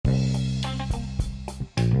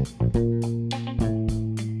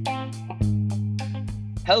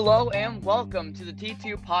Hello and welcome to the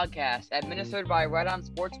T2 podcast, administered by Right On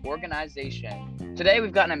Sports Organization. Today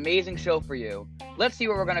we've got an amazing show for you. Let's see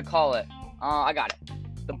what we're going to call it. I got it.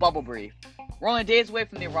 The Bubble Brief. We're only days away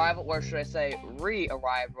from the arrival, or should I say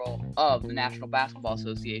re-arrival, of the National Basketball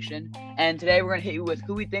Association. And today we're going to hit you with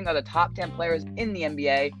who we think are the top 10 players in the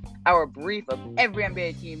NBA, our brief of every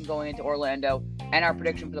NBA team going into Orlando, and our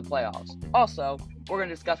prediction for the playoffs. Also, we're going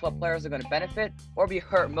to discuss what players are going to benefit or be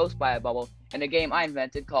hurt most by a bubble in a game I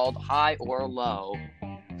invented called High or Low.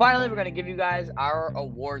 Finally, we're going to give you guys our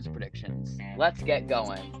awards predictions. Let's get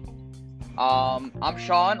going. I'm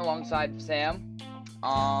Sean alongside Sam.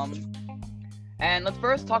 And let's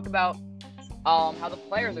first talk about how the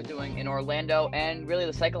players are doing in Orlando and really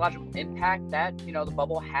the psychological impact that, the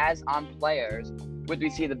bubble has on players. We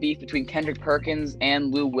see the beef between Kendrick Perkins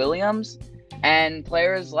and Lou Williams, and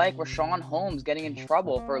players like Richaun Holmes getting in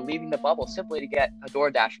trouble for leaving the bubble simply to get a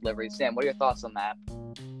DoorDash delivery. Sam, what are your thoughts on that?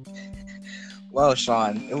 Well,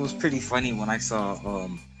 Sean, it was pretty funny when I saw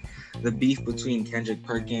the beef between Kendrick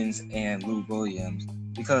Perkins and Lou Williams,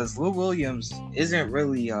 because Lou Williams isn't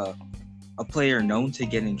really a player known to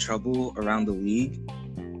get in trouble around the league,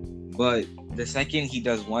 but the second he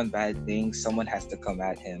does one bad thing, someone has to come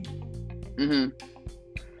at him.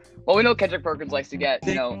 Well, we know Kendrick Perkins likes to get,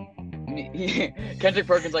 Kendrick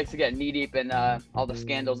Perkins likes to get knee-deep in all the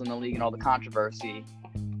scandals in the league and all the controversy.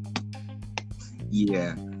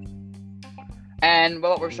 Yeah. And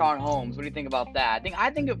what about Richaun Holmes? What do you think about that? I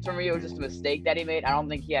think for me it was just a mistake that he made. I don't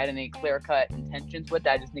think he had any clear-cut intentions with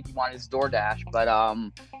that. I just think he wanted his DoorDash. But,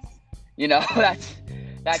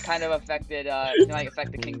 that kind of affected,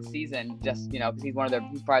 affect the Kings season. Just, because he's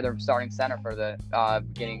probably their starting center for the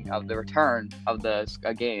beginning of the return of the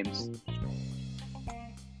games.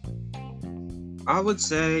 I would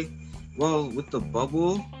say, well, with the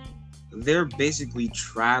bubble, they're basically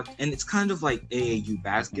trapped, and it's kind of like AAU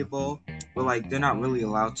basketball, but they're not really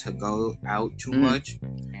allowed to go out too much.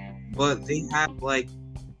 But they have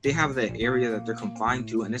the area that they're confined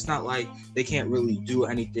to, and it's not like they can't really do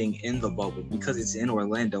anything in the bubble because it's in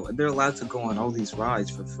Orlando, and they're allowed to go on all these rides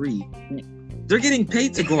for free. They're getting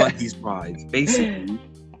paid to go on these rides, basically.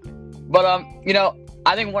 But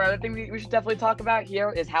I think one other thing we should definitely talk about here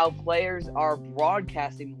is how players are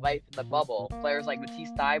broadcasting life in the bubble. Players like Matisse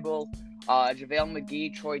Thybulle, JaVale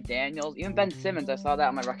McGee, Troy Daniels, even Ben Simmons. I saw that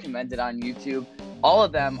on my recommended on YouTube. All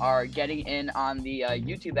of them are getting in on the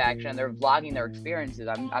YouTube action. They're vlogging their experiences.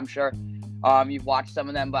 I'm sure you've watched some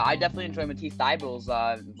of them, but I definitely enjoy Matisse Thybulle's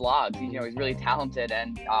vlogs. He's really talented,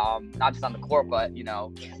 and not just on the court, but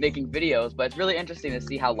making videos. But it's really interesting to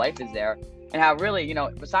see how life is there. And how really,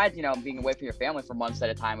 besides, being away from your family for months at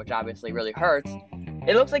a time, which obviously really hurts,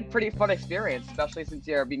 it looks like a pretty fun experience, especially since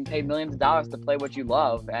you're being paid millions of dollars to play what you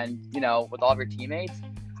love and, with all of your teammates.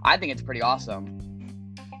 I think it's pretty awesome.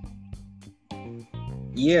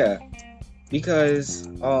 Yeah, because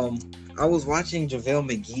I was watching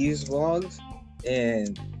JaVale McGee's vlogs,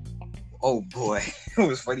 and oh boy, it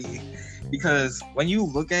was funny. Because when you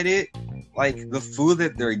look at it, the food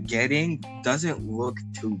that they're getting doesn't look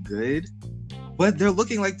too good. But they're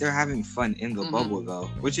looking like they're having fun in the bubble, though,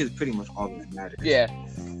 which is pretty much all that matters. Yeah.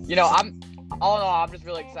 I'm just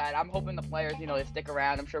really excited. I'm hoping the players, they stick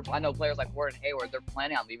around. I know players like Gordon Hayward, they're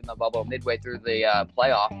planning on leaving the bubble midway through the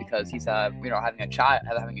playoff because he's,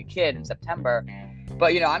 having a kid in September.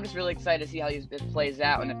 But, I'm just really excited to see how this plays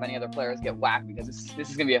out and if any other players get whacked, because this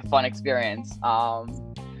is going to be a fun experience.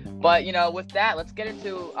 But, with that, let's get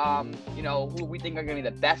into, who we think are going to be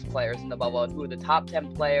the best players in the bubble and who the top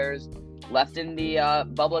 10 players left in the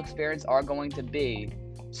bubble experience are going to be.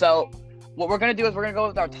 So what we're going to do is we're going to go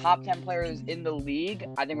with our top 10 players in the league.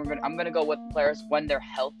 I'm going to go with players when they're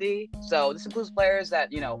healthy. So this includes players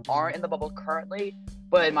that, aren't in the bubble currently,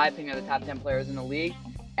 but in my opinion are the top 10 players in the league.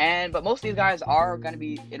 But most of these guys are going to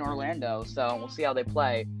be in Orlando, so we'll see how they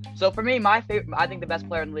play. So for me, I think the best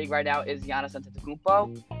player in the league right now is Giannis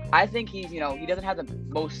Antetokounmpo. I think he doesn't have the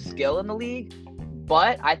most skill in the league,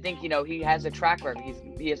 but I think, he has a track record.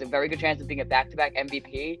 He has a very good chance of being a back-to-back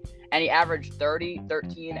MVP, and he averaged 30,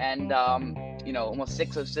 13, and, almost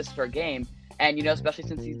 6 assists per game. And, especially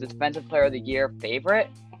since he's the Defensive Player of the Year favorite,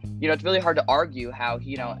 it's really hard to argue how,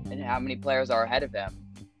 and how many players are ahead of him.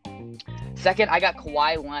 Second, I got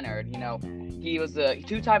Kawhi Leonard. He was the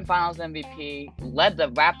 2-time Finals MVP, led the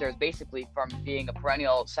Raptors basically from being a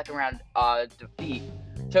perennial second-round defeat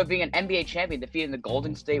to being an NBA champion, defeating the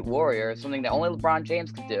Golden State Warriors, something that only LeBron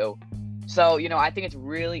James could do. So, I think it's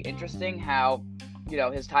really interesting how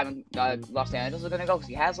his time in Los Angeles is going to go, because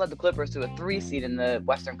he has led the Clippers to a 3 seed in the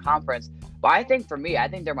Western Conference. But I think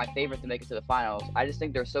they're my favorite to make it to the finals. I just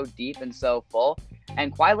think they're so deep and so full.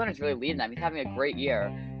 And Kawhi Leonard's really leading them. He's having a great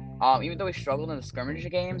year. Even though he struggled in the scrimmage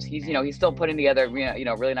games, he's still putting together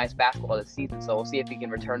really nice basketball this season. So we'll see if he can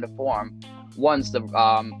return to form once the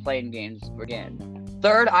playing games begin.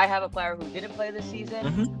 Third, I have a player who didn't play this season.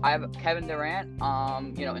 Mm-hmm. I have Kevin Durant. In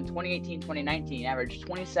 2018-2019, averaged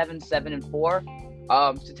 27, 7, and 4.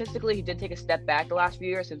 Statistically, he did take a step back the last few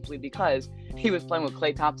years simply because he was playing with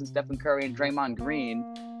Klay Thompson, Stephen Curry, and Draymond Green,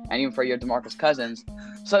 and even for your DeMarcus Cousins.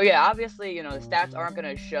 So yeah, obviously, the stats aren't going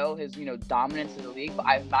to show his, dominance in the league. But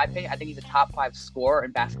in my opinion, I think he's a top 5 scorer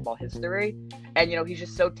in basketball history, and he's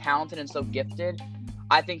just so talented and so gifted.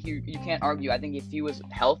 I think you can't argue. I think if he was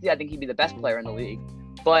healthy, I think he'd be the best player in the league.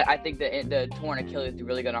 But I think that the torn Achilles is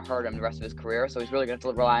really going to hurt him the rest of his career, so he's really going to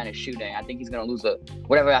have to rely on his shooting. I think he's going to lose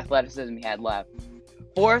whatever athleticism he had left.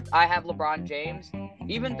 Fourth, I have LeBron James.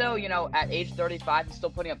 Even though, at age 35, he's still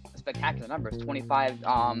putting up spectacular numbers, 25,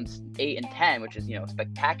 8, and 10, which is,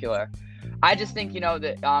 spectacular. I just think,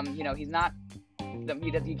 that, he's not,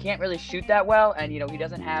 he can't really shoot that well, and, he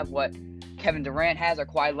doesn't have what Kevin Durant has or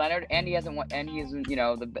Kawhi Leonard, and he isn't,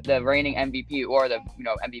 the reigning MVP or the,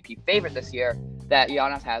 MVP favorite this year that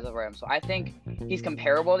Giannis has over him. So I think he's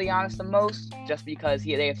comparable to Giannis the most, just because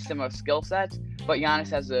they have similar skill sets. But Giannis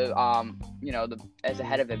has as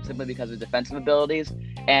ahead of him simply because of his defensive abilities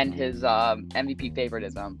and his MVP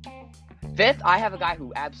favoritism. Fifth, I have a guy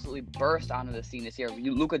who absolutely burst onto the scene this year,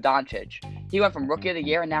 Luka Doncic. He went from Rookie of the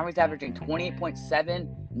Year, and now he's averaging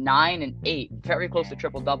 28.7, 9, and 8, very close to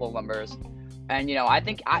triple-double numbers. And, I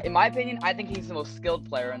think, in my opinion, I think he's the most skilled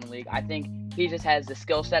player in the league. I think he just has the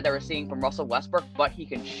skill set that we're seeing from Russell Westbrook, but he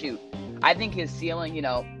can shoot. I think his ceiling,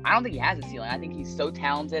 I don't think he has a ceiling. I think he's so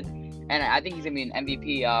talented, and I think he's going to be an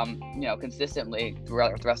MVP, consistently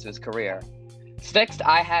throughout the rest of his career. Sixth,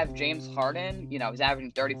 I have James Harden. He's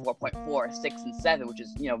averaging 34.4, 6, and 7, which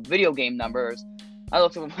is, video game numbers. I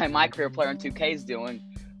looked at what my career player in 2K is doing.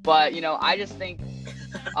 But, I just think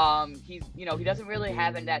he's, he doesn't really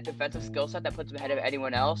have that defensive skill set that puts him ahead of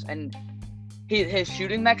anyone else. And his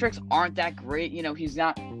shooting metrics aren't that great. He's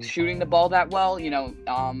not shooting the ball that well,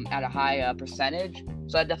 at a high percentage.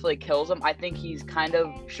 So that definitely kills him. I think he's kind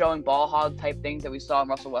of showing ball hog type things that we saw in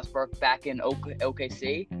Russell Westbrook back in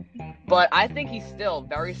OKC. But I think he's still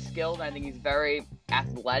very skilled, and I think he's very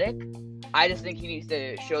athletic. I just think he needs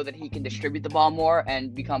to show that he can distribute the ball more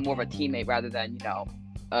and become more of a teammate rather than,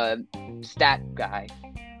 a stat guy.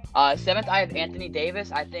 Seventh, I have Anthony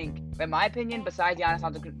Davis. I think, in my opinion, besides Giannis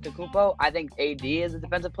Antetokounmpo, I think AD is the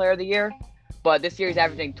Defensive Player of the Year. But this year he's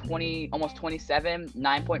averaging almost 27,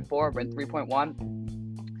 9.4, and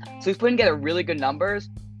 3.1. So he's putting together really good numbers.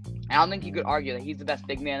 I don't think you could argue that he's the best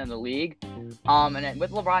big man in the league. And then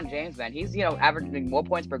with LeBron James, man, he's, averaging more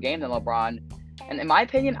points per game than LeBron. And in my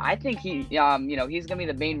opinion, I think he's going to be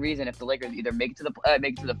the main reason if the Lakers either make it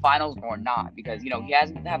to the finals or not, because, he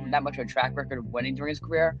hasn't had that much of a track record of winning during his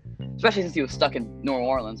career, especially since he was stuck in New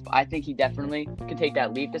Orleans. But I think he definitely could take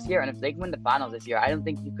that leap this year. And if they can win the finals this year, I don't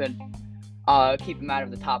think you could keep him out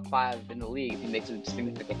of the top 5 in the league if he makes a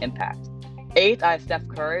significant impact. Eighth, I have Steph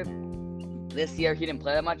Curry. This year, he didn't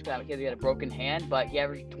play that much because he had a broken hand, but he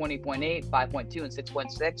averaged 20.8, 5.2, and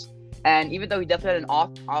 6.6. And even though he definitely had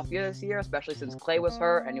an off year this year, especially since Klay was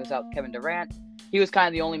hurt and he was out with Kevin Durant, he was kind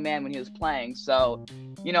of the only man when he was playing. So,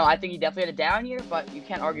 I think he definitely had a down year, but you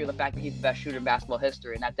can't argue the fact that he's the best shooter in basketball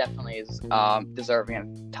history, and that definitely is deserving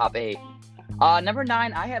of top 8. Number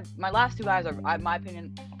 9, I have my last 2 guys are, in my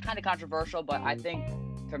opinion, kind of controversial, but I think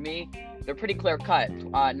for me, they're pretty clear cut.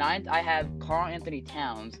 Ninth, I have Karl-Anthony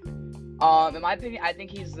Towns. In my opinion, I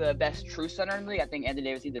think he's the best true center in the league. I think Anthony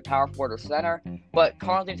Davis is either power forward or center, but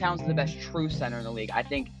Karl-Anthony Towns is the best true center in the league. I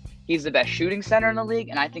think he's the best shooting center in the league,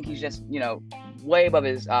 and I think he's just, way above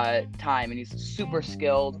his time, and he's super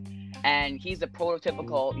skilled, and he's the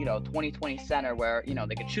prototypical, 2020 center where,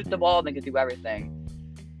 they can shoot the ball, they can do everything.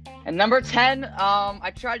 And number 10,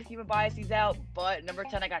 I tried to keep my biases out, but number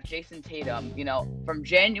 10, I got Jason Tatum. From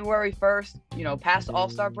January 1st, past the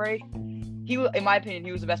All-Star break, in my opinion,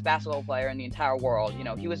 he was the best basketball player in the entire world.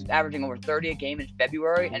 He was averaging over 30 a game in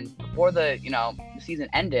February, and before the season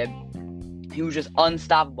ended, he was just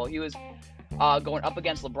unstoppable. He was going up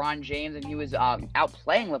against LeBron James, and he was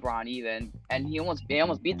outplaying LeBron even, and they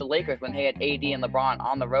almost beat the Lakers when they had AD and LeBron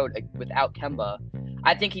on the road without Kemba.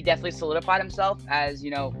 I think he definitely solidified himself as,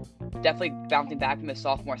 definitely bouncing back from his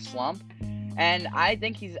sophomore slump. And I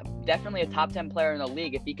think he's definitely a top 10 player in the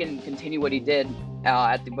league if he can continue what he did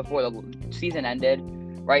before the season ended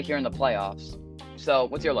right here in the playoffs. So,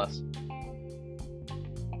 what's your list?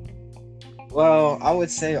 Well, I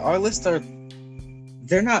would say our lists are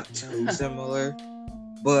they're not too similar,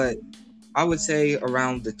 but I would say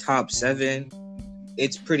around the top 7,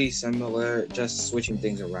 it's pretty similar, just switching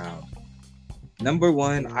things around. Number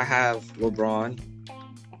 1, I have LeBron.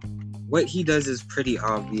 What he does is pretty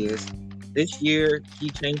obvious. This year, he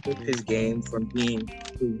changed up his game from being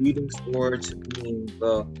the leading scorer to being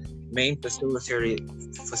the main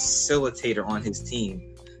facilitator on his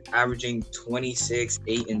team, averaging 26,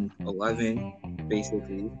 8, and 11,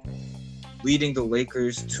 basically, leading the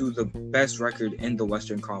Lakers to the best record in the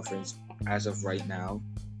Western Conference as of right now.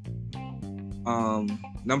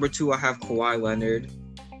 Number 2, I have Kawhi Leonard.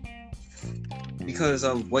 Because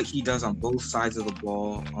of what he does on both sides of the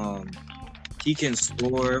ball, he can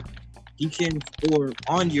score. He can score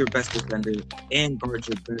on your best defender and guard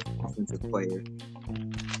your best offensive player.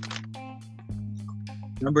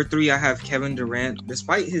 Number 3, I have Kevin Durant.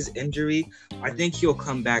 Despite his injury, I think he'll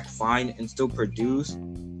come back fine and still produce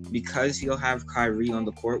because he'll have Kyrie on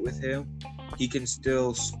the court with him. He can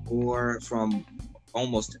still score from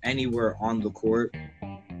almost anywhere on the court.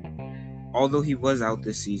 Although he was out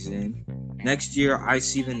this season, next year I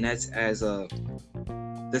see the Nets as the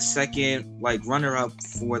second runner-up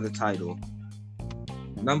for the title.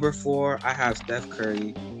 Number 4, I have Steph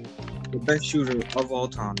Curry, the best shooter of all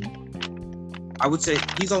time. I would say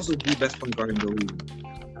he's also the best point guard in the league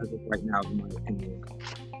as of right now, in my opinion.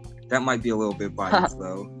 That might be a little bit biased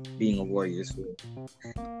though, being a Warriors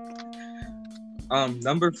fan.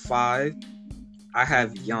 Number 5, I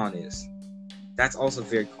have Giannis. That's also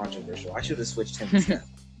very controversial. I should have switched him to Steph.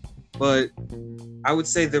 But I would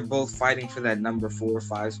say they're both fighting for that number 4 or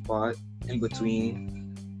 5 spot in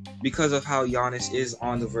between because of how Giannis is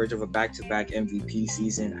on the verge of a back-to-back MVP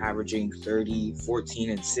season, averaging 30,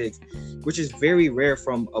 14, and 6, which is very rare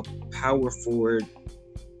from a power forward,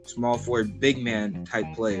 small forward, big man type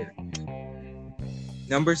player.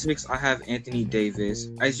 Number 6, I have Anthony Davis.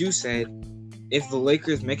 As you said, if the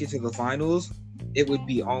Lakers make it to the finals, it would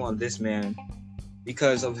be all on this man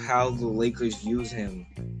because of how the Lakers use him,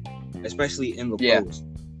 especially in the post,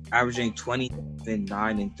 averaging 27,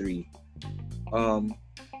 9, and 3.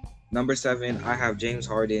 Number 7, I have James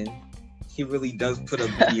Harden. He really does put up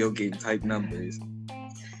video game type numbers.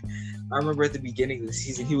 I remember at the beginning of the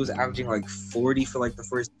season, he was averaging 40 for the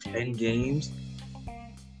first 10 games,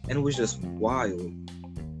 and it was just wild.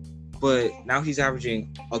 But now he's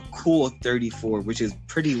averaging a cool 34, which is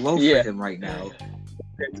pretty low for him right now,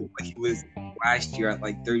 compared to what he was last year at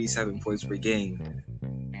 37 points per game,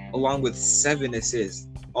 along with 7 assists.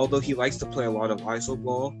 Although he likes to play a lot of iso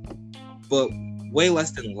ball, but way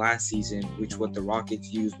less than last season, which what the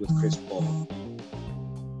Rockets used with Chris Paul.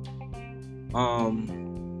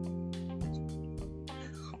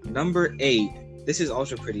 Number 8, this is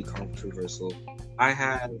also pretty controversial. I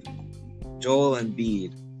have Joel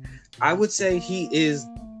Embiid. I would say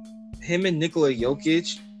him and Nikola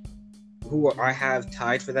Jokic, who I have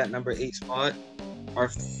tied for that number 8 spot, are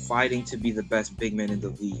fighting to be the best big man in the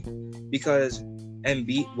league. Because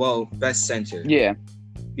Embiid, best center. Yeah.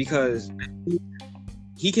 Because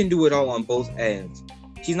he can do it all on both ends.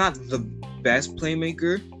 He's not the best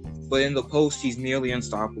playmaker, but in the post, he's nearly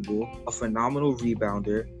unstoppable, a phenomenal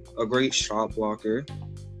rebounder, a great shot blocker,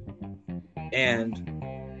 and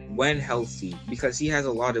when healthy, because he has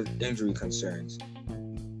a lot of injury concerns.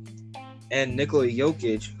 And Nikola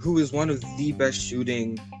Jokic, who is one of the best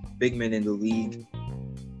shooting big men in the league,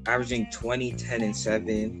 averaging 20, 10, and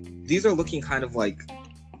 7. These are looking kind of like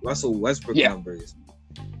Russell Westbrook numbers.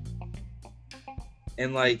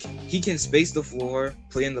 And he can space the floor,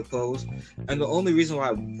 play in the post, and the only reason why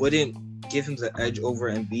I wouldn't give him the edge over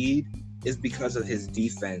Embiid is because of his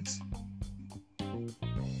defense.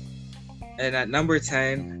 And at number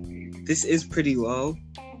 10, this is pretty low,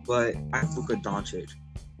 but I have Luka Doncic.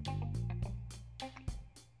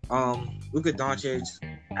 Luka Doncic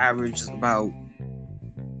averaged about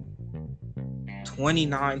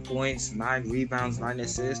 29 points, 9 rebounds, 9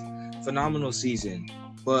 assists. Phenomenal season.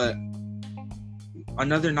 But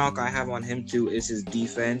another knock I have on him too is his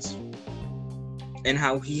defense and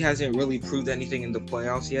how he hasn't really proved anything in the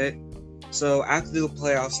playoffs yet. So after the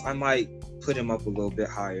playoffs, I might put him up a little bit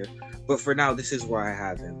higher. But for now, this is where I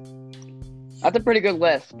have him. That's a pretty good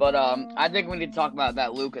list, but I think we need to talk about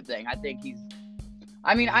that Luka thing. I think he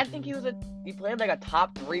played like a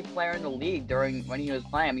top 3 player in the league when he was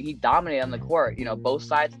playing. I mean, he dominated on the court. Both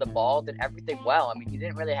sides of the ball, did everything well. I mean, he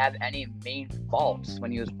didn't really have any main faults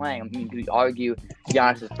when he was playing. I mean, you could argue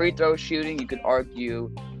Giannis' free throw shooting. You could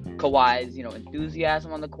argue Kawhi's,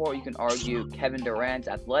 enthusiasm on the court. You can argue Kevin Durant's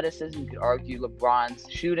athleticism. You could argue LeBron's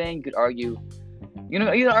shooting. You could argue, You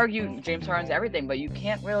know, you can argue James Harden's everything, but you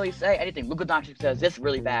can't really say anything. Luka Doncic does this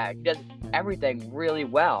really bad. He does everything really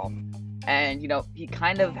well. And, you know, he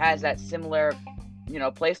kind of has that similar, you know,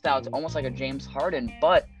 play style. It's almost like a James Harden,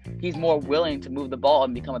 but he's more willing to move the ball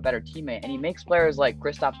and become a better teammate. And he makes players like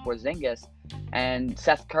Kristaps Porzingis and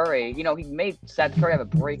Seth Curry. You know, he made Seth Curry have a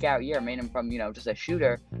breakout year, made him from, you know, just a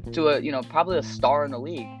shooter to a, you know, probably a star in the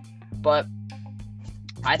league. But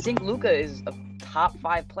I think Luka is a top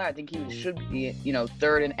 5 player. I think he should be, you know,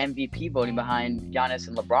 third in MVP voting behind Giannis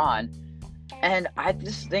and LeBron. And I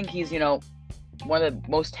just think he's, you know, one of the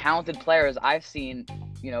most talented players I've seen,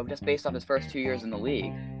 you know, just based on his first 2 years in the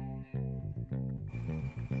league.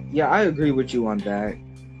 Yeah, I agree with you on that.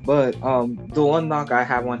 But the one knock I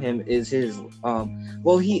have on him is his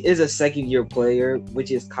well, he is a second-year player,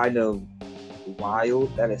 which is kind of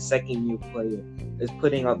wild that a second-year player is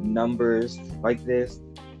putting up numbers like this.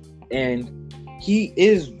 And he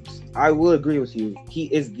is, I will agree with you, he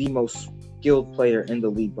is the most skilled player in the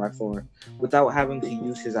league by far, without having to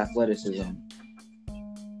use his athleticism.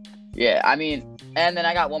 Yeah, I mean, and then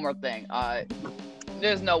I got one more thing.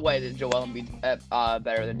 There's no way that Joel Embiid's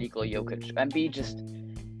better than Nikola Jokic. Embiid just,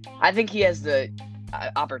 I think he has the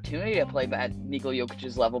opportunity to play at Nikola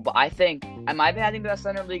Jokic's level, but I think, in my opinion, I think the best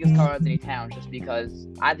center in the league is Karl-Anthony Towns, just because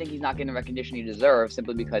I think he's not getting the recognition he deserves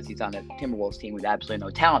simply because he's on a Timberwolves team with absolutely no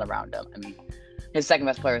talent around him. I mean, his second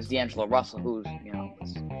best player is D'Angelo Russell, who's, you know,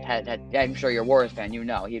 I'm sure you're a Warriors fan, you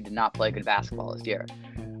know, he did not play good basketball this year.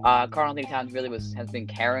 Karl-Anthony Towns really has been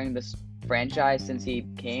carrying this franchise since he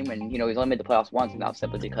came, and, you know, he's only made the playoffs once now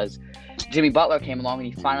simply because Jimmy Butler came along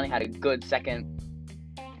and he finally had a good second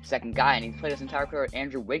guy, and he's played his entire career with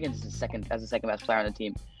Andrew Wiggins as the second best player on the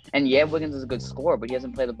team. And yeah, Wiggins is a good scorer, but he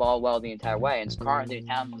hasn't played the ball well the entire way. And Karl-Anthony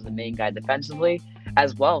Towns was the main guy defensively,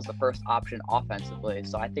 as well as the first option offensively.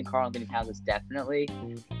 So I think Karl-Anthony Towns is definitely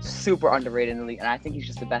super underrated in the league, and I think he's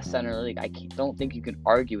just the best center in the league. I don't think you can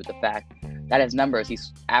argue with the fact that his numbers, he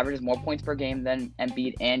averages more points per game than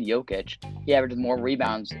Embiid and Jokic. He averages more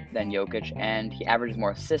rebounds than Jokic, and he averages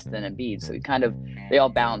more assists than Embiid. So they all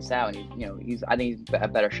balance out. And I think he's a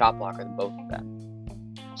better shot blocker than both of them.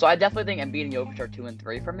 So I definitely think Embiid and Jokic are 2 and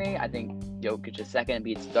 3 for me. I think Jokic is second,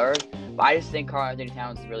 Embiid's third. But I just think Karl-Anthony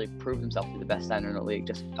Towns has really proved himself to be the best center in the league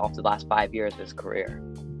just off the last 5 years of his career.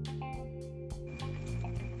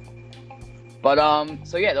 But,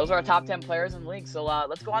 so yeah, those are our top 10 players in the league. So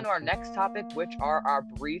let's go on to our next topic, which are our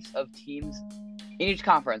briefs of teams in each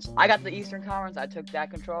conference. I got the Eastern Conference. I took that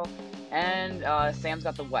control. And Sam's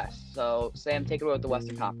got the West. So, Sam, take it away with the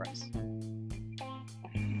Western Conference.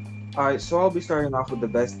 All right, so I'll be starting off with the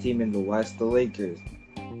best team in the West, the Lakers.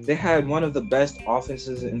 They had one of the best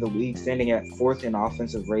offenses in the league, standing at 4th in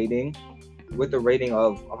offensive rating, with a rating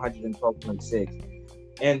of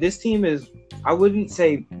 112.6. And this team is, I wouldn't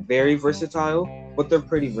say very versatile, but they're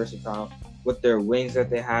pretty versatile with their wings that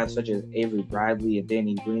they have, such as Avery Bradley and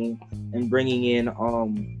Danny Green, and bringing in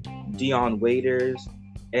Dion Waiters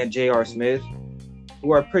and J.R. Smith,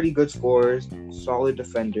 who are pretty good scorers, solid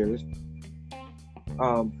defenders.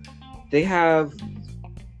 They have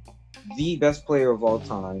the best player of all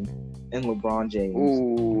time in LeBron James,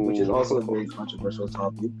 which is also a very controversial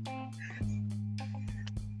topic.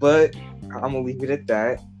 But I'm going to leave it at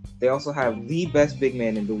that. They also have the best big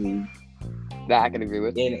man in the league. That I can agree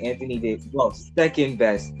with. In Anthony Davis. Well, second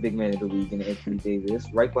best big man in the league in Anthony Davis,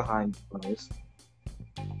 right behind Giannis.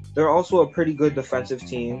 They're also a pretty good defensive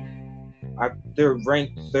team. They're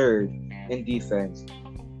ranked 3rd in defense.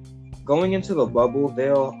 Going into the bubble,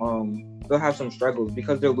 they'll have some struggles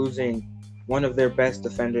because they're losing one of their best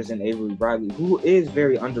defenders in Avery Bradley, who is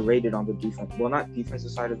very underrated on the defense. Well, not defensive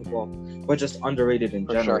side of the ball, but just underrated in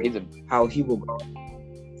general. Sure, how he will go.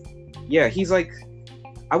 Yeah, he's like,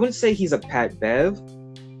 I wouldn't say he's a Pat Bev,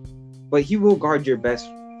 but he will guard your best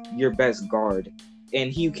guard,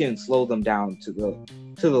 and he can slow them down to the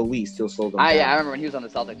least. He'll slow them down. Yeah, I remember when he was on the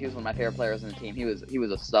Celtics. He was one of my favorite players on the team. He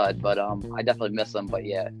was a stud, but I definitely miss him. But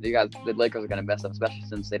yeah, the Lakers are gonna miss him, especially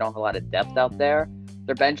since they don't have a lot of depth out there.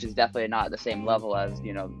 Their bench is definitely not at the same level as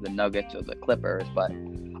the Nuggets or the Clippers, but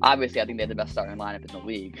obviously I think they have the best starting lineup in the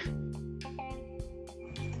league.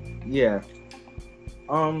 Yeah.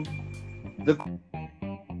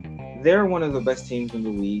 They're one of the best teams in the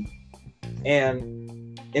league,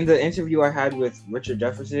 and in the interview I had with Richard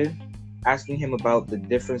Jefferson, asking him about the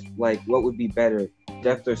difference, like what would be better,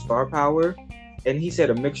 depth or star power, and he said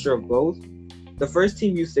a mixture of both. The first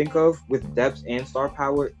team you think of with depth and star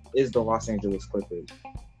power is the Los Angeles Clippers.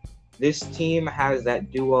 This team has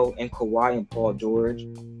that duo in Kawhi and Paul George,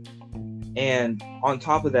 and on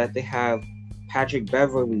top of that, they have Patrick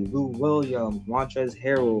Beverley, Lou Williams, Montrezl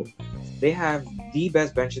Harrell. They have the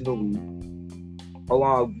best bench in the league.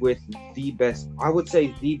 along with the best, I would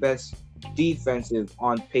say the best defensive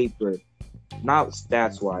on paper, not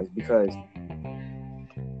stats wise, because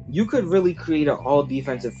you could really create an all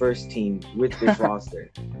defensive first team with this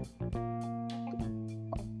roster.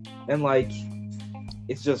 And like,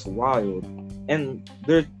 it's just wild. And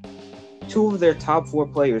they're two of their top 4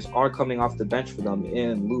 players are coming off the bench for them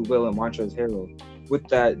in Lou Will and Montrezl Harrell with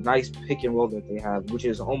that nice pick and roll that they have, which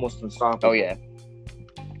is almost unstoppable. Oh yeah.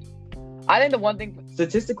 I think the one thing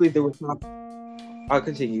Statistically, they were top. I'll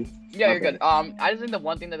continue. Yeah, you're good. I just think the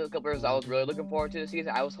one thing that the Clippers I was really looking forward to this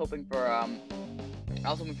season, I was hoping for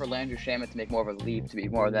Landry Shamet to make more of a leap, to be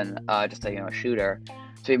more than just a shooter,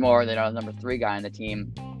 to be more than a number 3 guy in the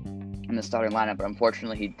team in the starting lineup, but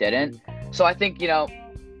unfortunately he didn't. So I think they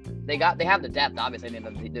have the depth. Obviously,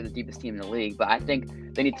 they're the deepest team in the league, but I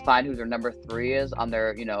think they need to find who their number 3 is on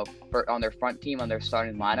their on their front team, on their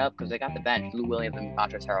starting lineup, because they got the bench. Lou Williams and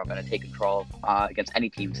Montrezl Harrell are going to take control against any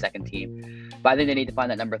team, second team. But I think they need to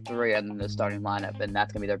find that number 3 in the starting lineup, and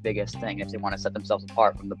that's going to be their biggest thing if they want to set themselves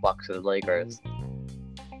apart from the Bucks or the Lakers.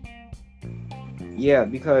 Yeah,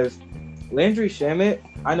 because Landry Shamet,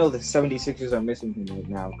 I know the 76ers are missing him right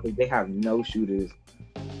now because they have no shooters.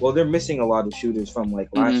 Well, they're missing a lot of shooters from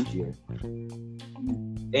last year.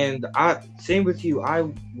 And same with you,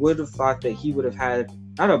 I would have thought that he would have had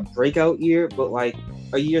not a breakout year, but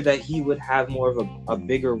a year that he would have more of a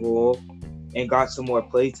bigger role and got some more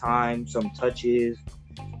play time, some touches,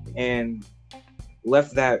 and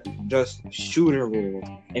left that just shooter role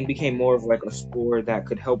and became more of a scorer that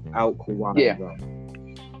could help out Kawhi. Yeah.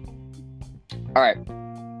 All right.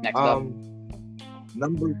 Next up.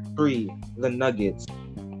 Number 3, the Nuggets.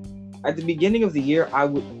 At the beginning of the year, I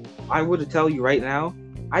would tell you right now,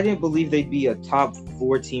 I didn't believe they'd be a top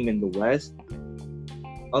 4 team in the West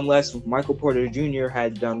unless Michael Porter Jr.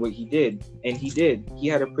 had done what he did, and he did. He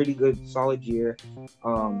had a pretty good, solid year.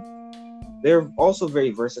 They're also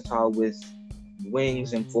very versatile with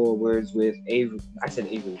wings and forwards with Avery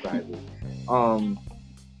Bradley.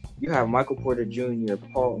 You have Michael Porter Jr.,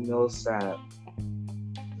 Paul Millsap,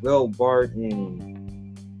 Will Barton.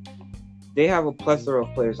 They have a plethora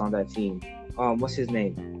of players on that team. What's his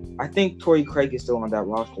name? I think Torrey Craig is still on that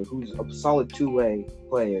roster, who's a solid 2-way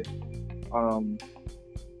player.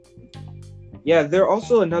 Yeah, they're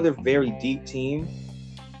also another very deep team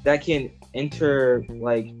that can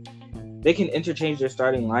they can interchange their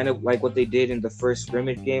starting lineup like what they did in the first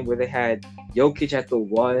scrimmage game where they had Jokic at the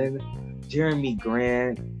 1, Jeremy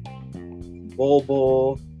Grant,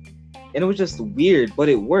 Bol, and it was just weird, but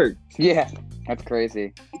it worked. Yeah, that's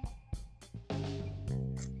crazy.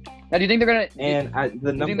 Now, do you think they're gonna? Do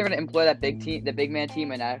you think they're gonna employ that big man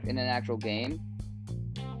team in an actual game?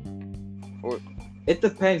 Or it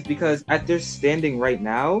depends, because at their standing right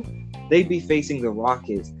now, they'd be facing the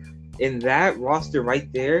Rockets, and that roster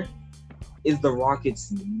right there is the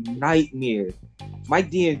Rockets' nightmare. Mike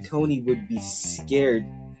D'Antoni would be scared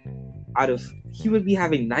he would be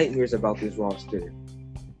having nightmares about this roster.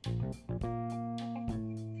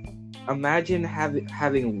 Imagine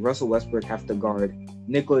having Russell Westbrook have to guard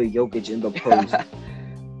Nikola Jokic in the post.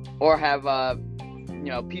 Or have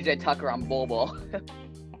PJ Tucker on Bol.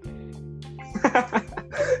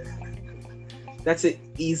 That's an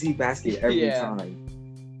easy basket every time.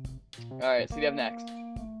 All right, so you have next.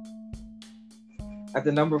 At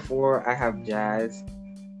the number 4, I have Jazz.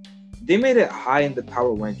 They made it high in the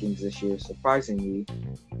power rankings this year, surprisingly,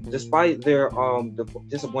 despite their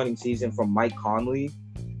disappointing season from Mike Conley,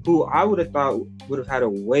 who I would have thought would have had a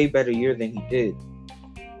way better year than he did.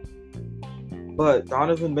 But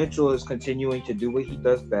Donovan Mitchell is continuing to do what he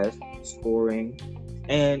does best, scoring,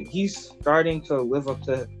 and he's starting to live up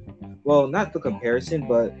to, well, not the comparison,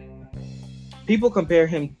 but people compare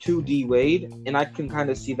him to D Wade, and I can kind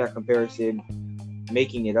of see that comparison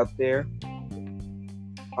making it up there.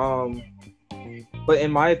 But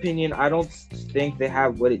in my opinion, I don't think they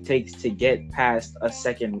have what it takes to get past the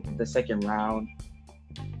second round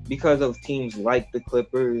because of teams like the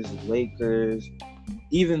Clippers, Lakers,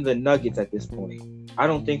 even the Nuggets at this point. I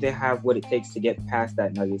don't think they have what it takes to get past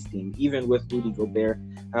that Nuggets team, even with Rudy Gobert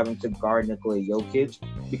having to guard Nikola Jokic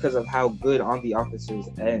because of how good on the offensive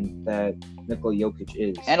end that Nikola Jokic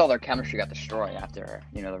is. And all their chemistry got destroyed after,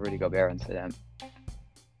 the Rudy Gobert incident.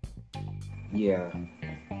 Yeah.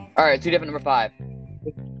 All right, so you have number 5.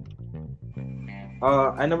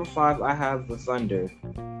 At number 5, I have the Thunder.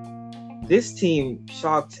 This team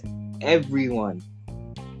shocked everyone.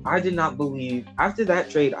 I did not believe, after that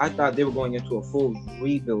trade, I thought they were going into a full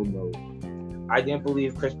rebuild mode. I didn't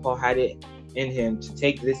believe Chris Paul had it in him to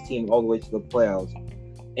take this team all the way to the playoffs.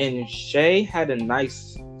 And Shea had a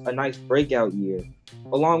nice breakout year.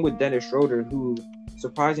 along with Dennis Schroeder, who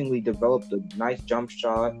surprisingly developed a nice jump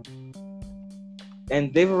shot.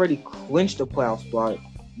 And they've already clinched a playoff spot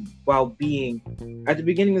while being, at the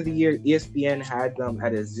beginning of the year, ESPN had them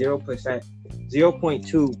at a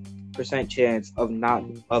 0.2% chance of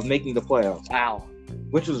making the playoffs. Wow.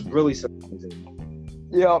 Which was really surprising.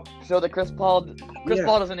 Yep. So the Chris Paul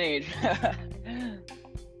doesn't age.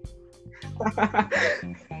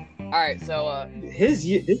 All right, so this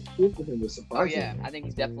year for him was surprising. Oh yeah, I think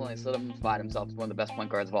he's definitely solidified himself as one of the best point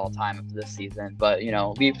guards of all time after this season. But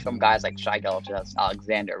leave some guys like Shai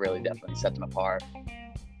Gilgeous-Alexander really definitely set them apart.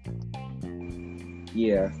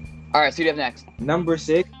 Yeah. All right, so who do you have next? Number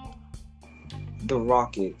 6, the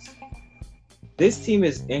Rockets. This team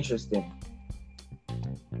is interesting,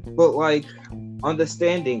 but on the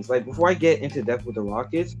standings, before I get into depth with the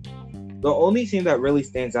Rockets, the only team that really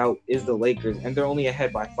stands out is the Lakers, and they're only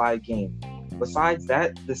ahead by 5 games. Besides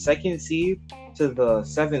that, the 2nd seed to the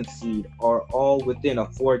 7th seed are all within a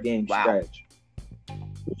 4-game stretch,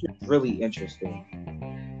 which is really interesting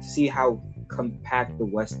to see how compact the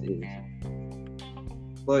West is.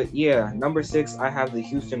 But yeah, number 6, I have the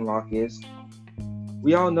Houston Rockets.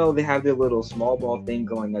 We all know they have their little small ball thing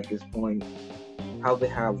going at this point. How they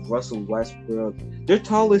have Russell Westbrook. Their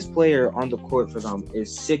tallest player on the court for them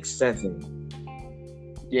is 6'7".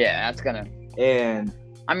 Yeah, that's gonna. And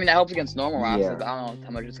that helps against normal rosters. But I don't know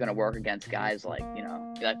how much it's gonna work against guys like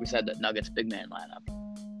we said, the Nuggets big man lineup.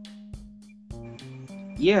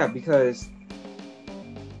 Yeah, because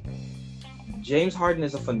James Harden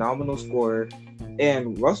is a phenomenal scorer,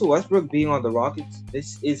 and Russell Westbrook being on the Rockets,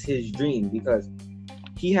 this is his dream because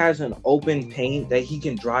he has an open paint that he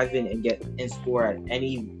can drive in and score at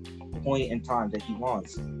any point in time that he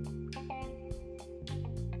wants.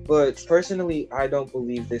 But personally, I don't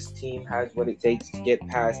believe this team has what it takes to get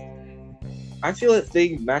past. I feel if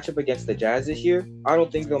they match up against the Jazz this year, I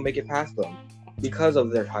don't think they'll make it past them because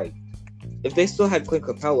of their height. If they still had Clint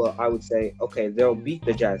Capella, I would say, okay, they'll beat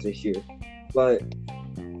the Jazz this year. But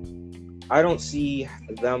I don't see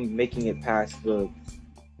them making it past the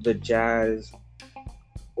Jazz,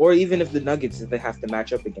 or even if the Nuggets, if they have to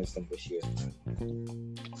match up against them this year.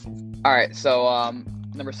 All right, so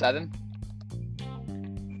number 7,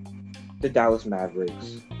 the Dallas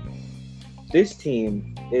Mavericks. This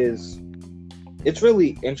team it's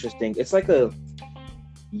really interesting. It's like a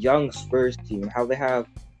young Spurs team. How they have,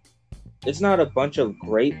 it's not a bunch of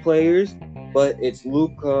great players, but it's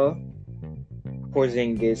Luka,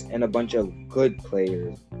 Porzingis, and a bunch of good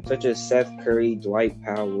players such as Seth Curry, Dwight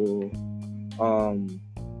Powell,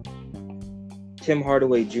 Tim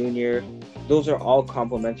Hardaway Jr. Those are all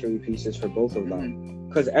complementary pieces for both of them.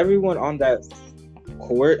 Because everyone on that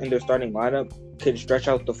court in their starting lineup can stretch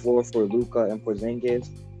out the floor for Luka and Porzingis.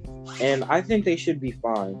 And I think they should be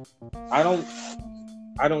fine. I don't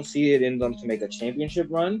see it in them to make a championship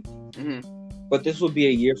run. But this would be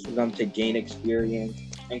a year for them to gain experience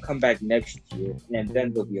and come back next year. And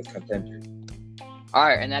then they'll be a contender. All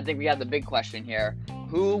right, and I think we have the big question here.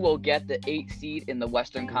 Who will get the 8th seed in the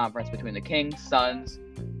Western Conference between the Kings, Suns,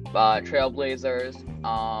 Trailblazers,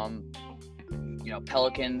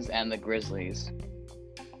 Pelicans, and the Grizzlies?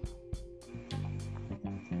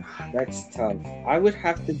 That's tough. I'm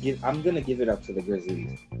going to give it up to the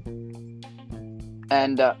Grizzlies.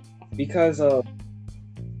 And because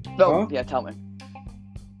yeah, tell me.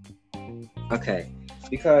 Okay.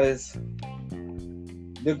 Because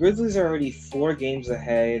the Grizzlies are already 4 games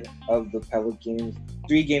ahead of the Pelicans,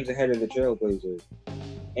 3 games ahead of the Trailblazers.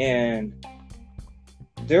 And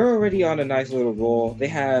they're already on a nice little roll.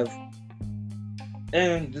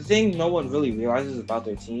 And the thing no one really realizes about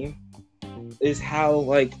their team is how,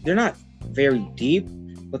 they're not very deep,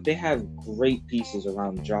 but they have great pieces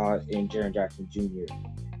around Ja and Jaren Jackson Jr.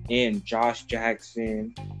 and Josh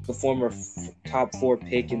Jackson, the former top 4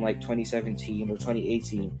 pick in 2017 or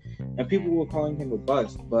 2018. And people were calling him a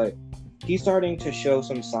bust, but he's starting to show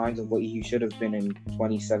some signs of what he should have been in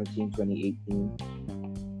 2017, 2018.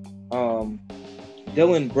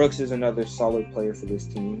 Dylan Brooks is another solid player for this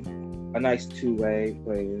team. A nice two-way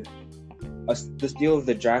player. The steal of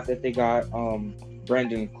the draft that they got,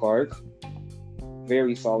 Brandon Clark.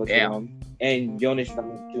 Very solid for them. And Jonas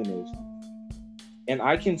Valanciunas. And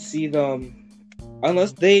I can see them,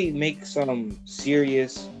 unless they make some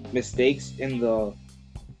serious mistakes in the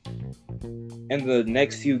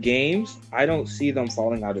next few games, I don't see them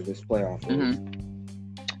falling out of this playoff race.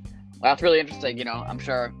 Well, that's really interesting. I'm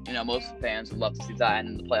sure, most fans would love to see Zion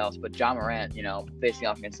in the playoffs, but Ja Morant, facing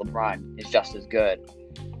off against LeBron is just as good.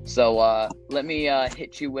 So let me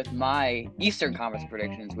hit you with my Eastern Conference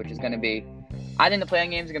predictions, which is going to be I think the playing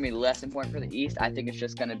games are going to be less important for the East. I think it's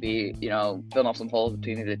just going to be, filling up some holes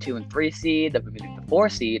between the 2 and 3 seed, between the 4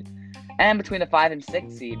 seed, and between the 5 and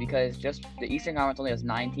 6 seed, because just the Eastern Conference only has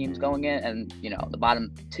 9 teams going in, and, the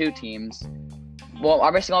bottom 2 teams,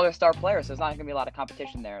 are missing all their star players, so there's not going to be a lot of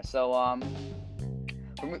competition there. So,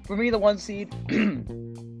 for me, the 1 seed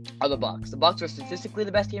are the Bucks. The Bucks are statistically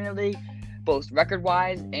the best team in the league, both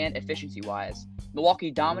record-wise and efficiency-wise.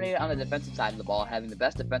 Milwaukee dominated on the defensive side of the ball, having the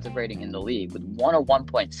best defensive rating in the league with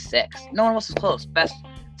 101.6. No one else was close.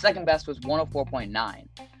 Second best was 104.9.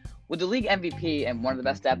 With the league MVP and one of the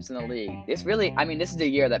best depths in the league, this is the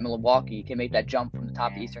year that Milwaukee can make that jump from the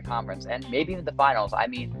top of the Eastern Conference and maybe even the finals.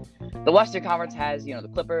 The Western Conference has, the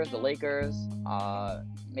Clippers, the Lakers,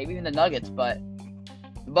 maybe even the Nuggets, but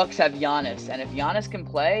the Bucks have Giannis, and if Giannis can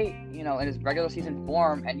play, in his regular season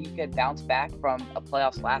form, and he could bounce back from a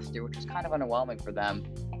playoffs last year, which was kind of underwhelming for them,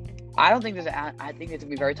 I think it's going to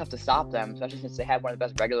be very tough to stop them, especially since they had one of the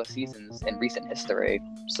best regular seasons in recent history.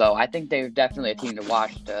 So I think they're definitely a team to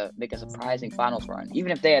watch to make a surprising finals run,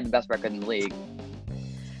 even if they had the best record in the league.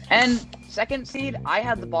 And second seed, I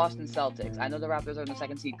have the Boston Celtics. I know the Raptors are in the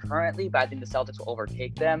second seed currently, but I think the Celtics will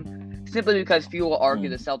overtake them, simply because few will argue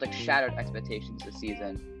the Celtics shattered expectations this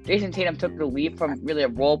season. Jason Tatum took the leap from really a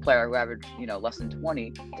role player who averaged, less than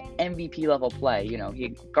 20 to MVP level play. He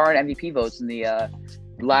garnered MVP votes in the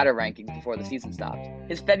ladder rankings before the season stopped.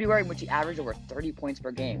 His February, in which he averaged over 30 points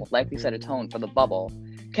per game, will likely set a tone for the bubble.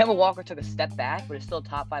 Kemba Walker took a step back, but is still a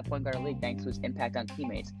top 5 point guard in the league thanks to his impact on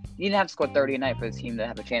teammates. He didn't have to score 30 a night for his team to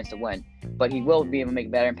have a chance to win, but he will be able to make a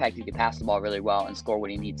better impact if he can pass the ball really well and score when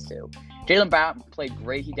he needs to. Jaylen Brown played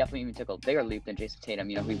great. He definitely even took a bigger leap than Jason Tatum.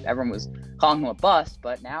 Everyone was calling him a bust,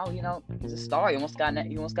 but now, he's a star. He almost got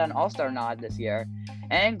an All-Star nod this year.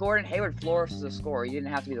 And Gordon Hayward flourished as a scorer. He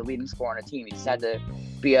didn't have to be the leading scorer on a team. He just had to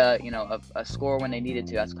be a scorer when they needed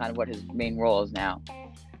to. That's kind of what his main role is now.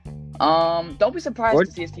 Don't be surprised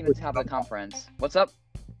to see his team at the top of the conference. What's up?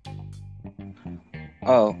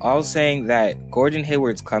 Oh, I was saying that Gordon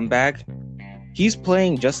Hayward's comeback, he's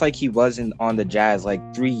playing just like he was on the Jazz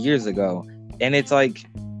like 3 years ago. And it's like,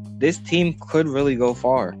 this team could really go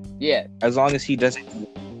far. Yeah. As long as he doesn't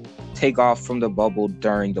take off from the bubble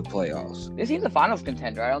during the playoffs. This team's a finals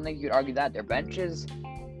contender. I don't think you could argue that. Their benches,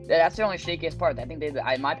 that's the only shakiest part. I think in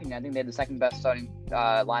my opinion, they had the second best starting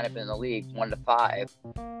lineup in the league, 1 to 5.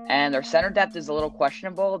 And their center depth is a little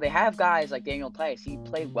questionable. They have guys like Daniel Tice. He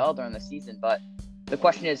played well during the season, but the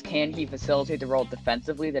question is, can he facilitate the role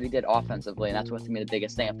defensively that he did offensively? And that's what's going to be the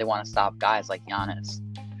biggest thing if they want to stop guys like Giannis.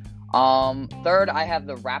 Third, I have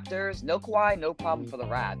the Raptors. No Kawhi, no problem for the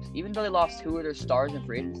Raps. Even though they lost 2 of their starters in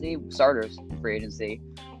free agency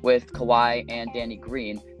with Kawhi and Danny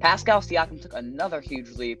Green, Pascal Siakam took another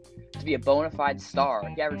huge leap to be a bona fide star.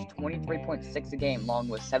 He averaged 23.6 a game along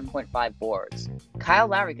with 7.5 boards. Kyle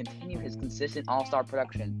Lowry continued his consistent all-star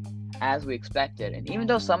production as we expected. And even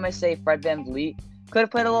though some may say Fred VanVleet could have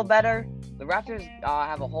played a little better, the Raptors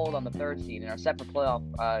have a hold on the 3rd seed and are set for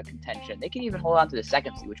playoff contention. They can even hold on to the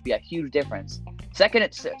 2nd seed, which would be a huge difference. Second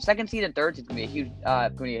seed and 3rd seed is going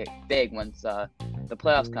to be big once the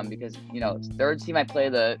playoffs come, because 3rd seed might play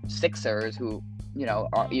the Sixers, who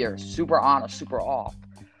are either super on or super off,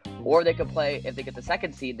 or they could play, if they get the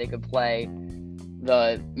 2nd seed, they could play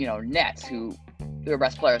the Nets, who their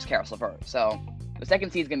best player is Karis LeVert. So the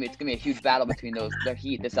 2nd seed is going to be a huge battle between the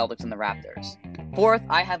Heat, the Celtics, and the Raptors. 4th,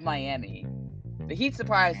 I have Miami. The Heat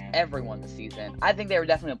surprised everyone this season. I think they were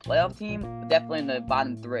definitely a playoff team, but definitely in the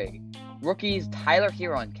bottom 3. Rookies Tyler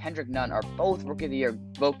Hero and Kendrick Nunn are both Rookie of the Year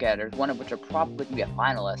vote getters, one of which are probably going to be a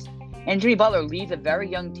finalist. And Jimmy Butler leads a very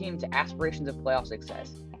young team to aspirations of playoff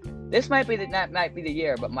success. This might be the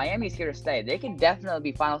year, but Miami's here to stay. They can definitely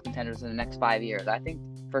be finals contenders in the next 5 years. I think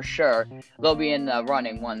for sure they'll be in the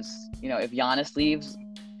running once, if Giannis leaves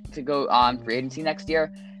to go on free agency next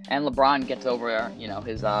year, and LeBron gets over,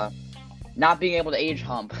 his not being able to age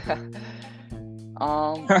hump.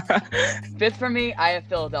 5th for me, I have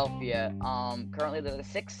Philadelphia. Currently they're the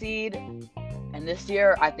 6th seed, and this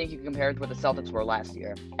year I think you can compare it to what the Celtics were last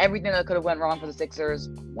year. Everything that could have went wrong for the Sixers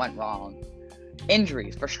went wrong.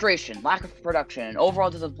 Injuries, frustration, lack of production, and overall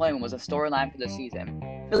disappointment was a storyline for the season.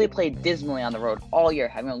 Philly played dismally on the road all year,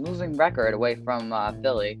 having a losing record away from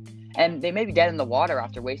Philly. And they may be dead in the water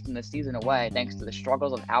after wasting the season away thanks to the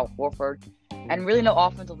struggles of Al Horford and really no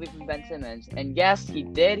offensive lead from Ben Simmons. And yes, he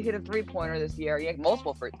did hit a 3-pointer this year. He had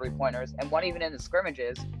multiple 3-pointers and one even in the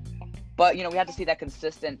scrimmages. But, we have to see that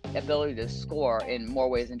consistent ability to score in more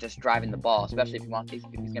ways than just driving the ball, especially if he's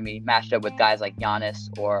going to be matched up with guys like Giannis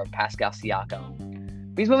or Pascal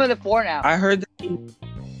Siakam. But he's moving to 4 now. I heard that.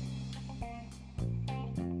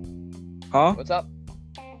 Huh? What's up?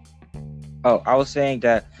 Oh, I was saying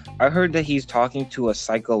that I heard that he's talking to a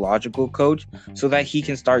psychological coach so that he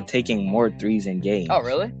can start taking more threes in games. Oh,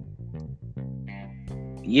 really?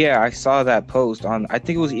 Yeah, I saw that post on, I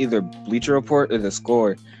think it was either Bleacher Report or The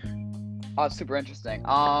Score. Oh, it's super interesting.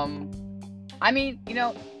 I mean,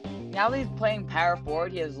 now that he's playing power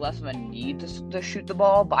forward, he has less of a need to shoot the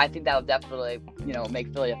ball, but I think that would definitely,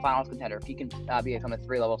 make Philly a finals contender if he can become a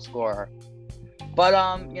 3-level scorer. But,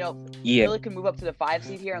 Yeah, Philly can move up to the 5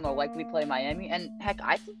 seed here, and they'll likely play Miami. And, heck,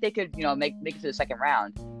 I think they could, make it to the second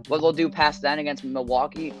round. What they'll do past then against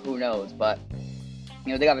Milwaukee, who knows? But,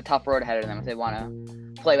 they have a tough road ahead of them if they want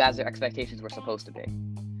to play as their expectations were supposed to be.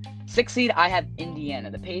 6 seed, I have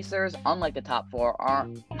Indiana. The Pacers, unlike the top 4, are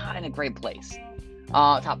not in a great place.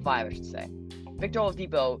 Top 5, I should say. Victor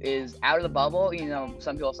Oladipo is out of the bubble.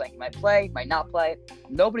 Some people are saying he might play, might not play.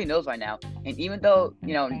 Nobody knows right now. And even though,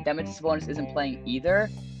 Demetrius Sabonis isn't playing either,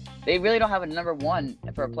 they really don't have a number 1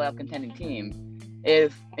 for a playoff contending team.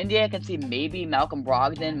 If Indiana can see maybe Malcolm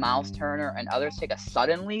Brogdon, Miles Turner, and others take a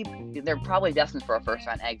sudden leap, they're probably destined for a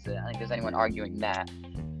first-round exit. I don't think there's anyone arguing that.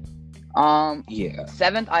 yeah.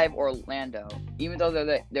 7th, I have Orlando. Even though they're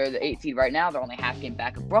the 8th seed right now, they're only half game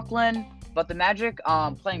back of Brooklyn. But the Magic,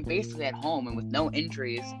 playing basically at home and with no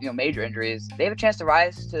injuries, major injuries, they have a chance to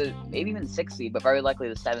rise to maybe even the 6th seed, but very likely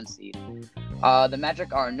the 7th seed. The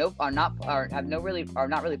Magic are not really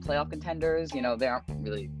playoff contenders. They aren't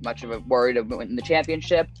really much of a worried of winning the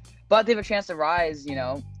championship, but they have a chance to rise,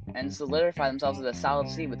 and solidify themselves as a solid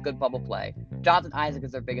seed with good bubble play. Jonathan Isaac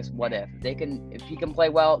is their biggest what if. If he can play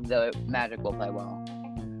well, the Magic will play well.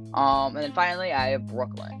 And then finally, I have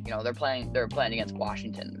Brooklyn. They're playing against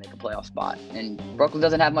Washington to make a playoff spot, and Brooklyn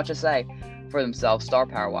doesn't have much to say for themselves, star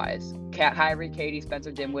power wise. Kyrie, Katie,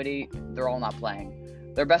 Spencer Dinwiddie, they're all not playing.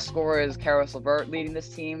 Their best scorer is Karis LeVert leading this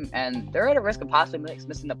team, and they're at a risk of possibly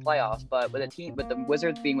missing the playoffs. But with the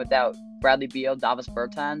Wizards being without Bradley Beal, Davis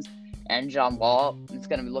Bertans, and John Wall, it's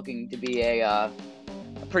going to be looking to be a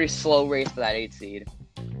pretty slow race for that 8th seed.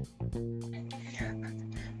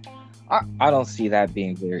 I don't see that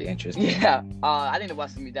being very interesting. Yeah, I think the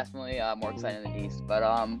West is going to be definitely more exciting than the East. But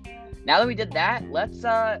now that we did that, let's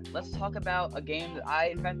talk about a game that I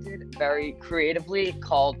invented very creatively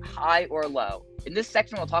called High or Low. In this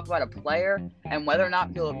section, we'll talk about a player and whether or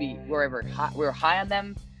not we're high on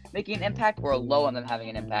them making an impact or low on them having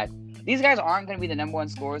an impact. These guys aren't going to be the number 1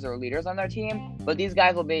 scorers or leaders on their team, but these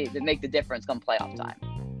guys will make the difference come playoff time.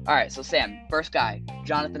 All right, so Sam, first guy,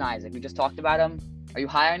 Jonathan Isaac. We just talked about him. Are you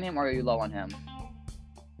high on him or are you low on him?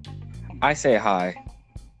 I say high.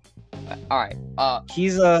 All right.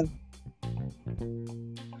 He's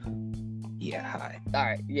yeah, high. All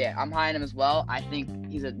right. Yeah, I'm high on him as well. I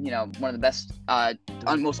think he's one of the best,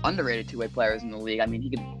 most underrated 2-way players in the league. I mean, he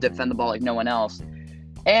can defend the ball like no one else.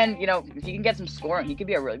 And if he can get some scoring, he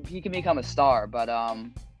can become a star. But I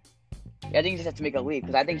think he just has to make a leap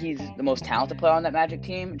because I think he's the most talented player on that Magic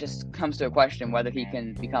team. It just comes to a question whether he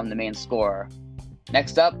can become the main scorer.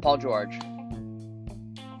 Next up, Paul George.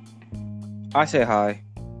 I say high.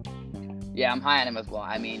 Yeah, I'm high on him as well.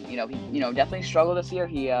 I mean, he definitely struggled this year.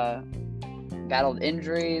 He battled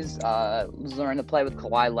injuries, learned to play with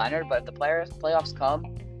Kawhi Leonard. But if the playoffs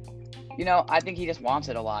come, I think he just wants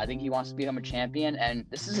it a lot. I think he wants to become a champion, and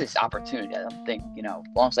this is his opportunity. I don't think,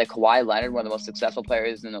 alongside Kawhi Leonard, one of the most successful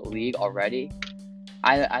players in the league already,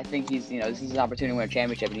 I think this is his opportunity to win a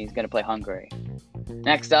championship, and he's going to play hungry.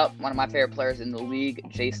 Next up, one of my favorite players in the league,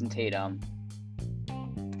 Jason Tatum.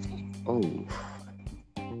 Oh.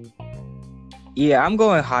 Yeah, I'm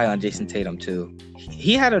going high on Jason Tatum, too.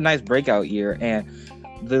 He had a nice breakout year, and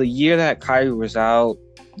the year that Kyrie was out,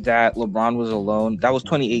 that LeBron was alone, that was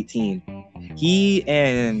 2018. He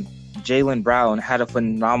and Jaylen Brown had a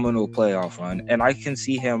phenomenal playoff run, and I can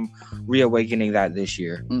see him reawakening that this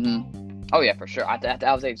year. Mm-hmm. Oh, yeah, for sure. That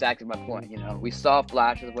was exactly my point. We saw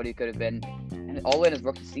flashes of what he could have been all in his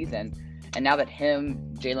rookie season. And now that him,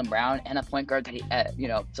 Jaylen Brown, and a point guard that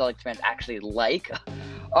Celtics fans actually like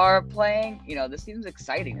are playing, this seems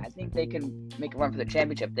exciting. I think they can make a run for the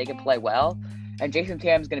championship. They can play well. And Jason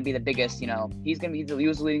Tatum's going to be the biggest, he was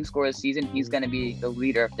the leading scorer this season. He's going to be the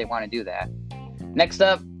leader if they want to do that. Next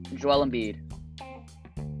up, Joel Embiid.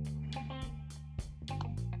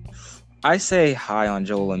 I say high on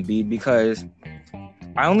Joel Embiid because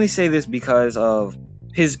I only say this because of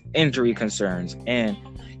his injury concerns. And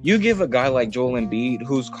you give a guy like Joel Embiid,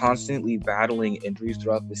 who's constantly battling injuries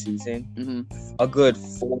throughout the season, a good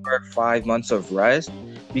 4 or 5 months of rest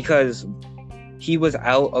because he was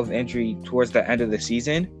out of injury towards the end of the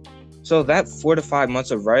season. So that 4 to 5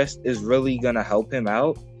 months of rest is really going to help him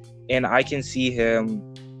out. And I can see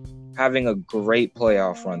him having a great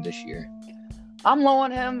playoff run this year. I'm low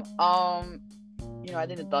on him. I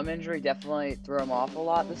think the thumb injury definitely threw him off a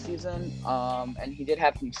lot this season. And he did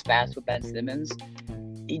have some spats with Ben Simmons.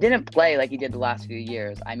 He didn't play like he did the last few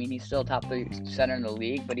years. I mean, he's still top 3 center in the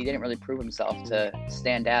league, but he didn't really prove himself to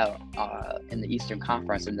stand out in the Eastern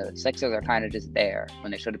Conference. And the Sixers are kind of just there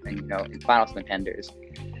when they should have been, in finals contenders.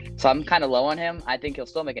 So I'm kind of low on him. I think he'll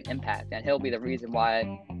still make an impact, and he'll be the reason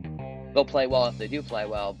why they'll play well if they do play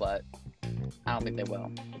well, but I don't think they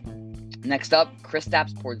will. Next up,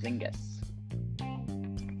 Kristaps Porzingis.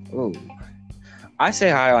 Ooh, I say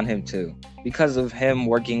high on him too because of him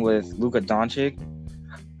working with Luka Doncic.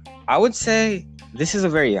 I would say this is a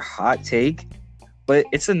very hot take, but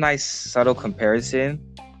it's a nice subtle comparison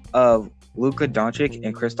of Luka Doncic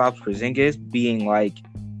and Kristaps Porzingis being like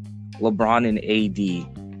LeBron and AD.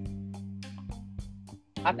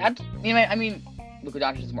 I mean, Luka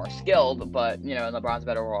Doncic is more skilled, but LeBron's a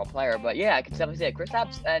better overall player. But yeah, I can definitely say it.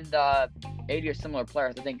 Kristaps and AD are similar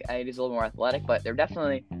players. I think AD is a little more athletic, but they're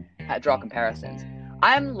definitely draw comparisons.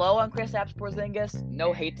 I'm low on Kristaps Porzingis.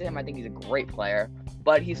 No hate to him. I think he's a great player,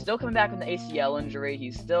 but he's still coming back from the ACL injury.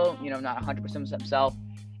 He's still, not 100% himself.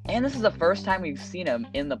 And this is the first time we've seen him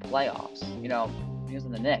in the playoffs. He was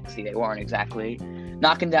in the Knicks. They weren't exactly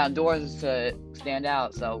knocking down doors to stand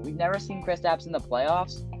out. So we've never seen Kristaps in the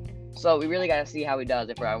playoffs. So we really got to see how he does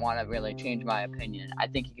if I want to really change my opinion. I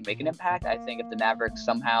think he can make an impact. I think if the Mavericks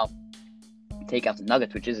somehow take out the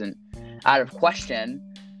Nuggets, which isn't out of question,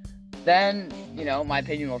 then, my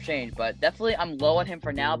opinion will change. But definitely I'm low on him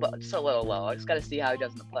for now, but just a little low. I just got to see how he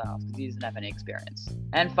does in the playoffs because he doesn't have any experience.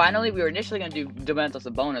 And finally, we were initially going to do Domantas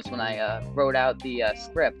Sabonis when I wrote out the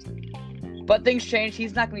script. But things changed.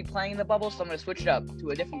 He's not going to be playing in the bubble, so I'm going to switch it up to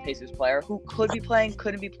a different Pacers player who could be playing,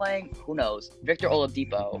 couldn't be playing. Who knows? Victor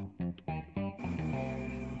Oladipo.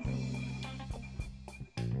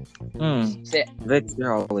 Victor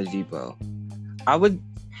Oladipo. I would,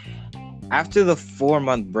 after the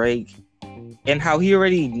 4-month break and how he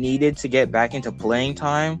already needed to get back into playing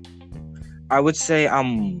time, I would say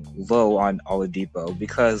I'm low on Oladipo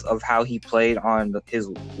because of how he played on his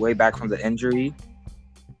way back from the injury.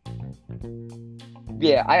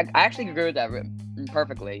 Yeah, I actually agree with that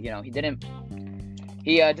perfectly.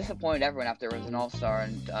 He disappointed everyone after he was an All-Star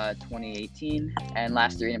in 2018, and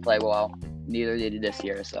last year he didn't play well. Neither did he this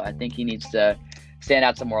year, so I think he needs to stand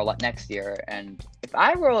out some more next year. And if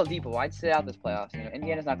I were Oladipo, I'd sit out this playoffs.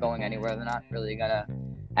 Indiana's not going anywhere. They're not really gonna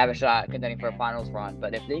have a shot at contending for a finals run.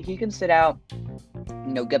 But if he can sit out,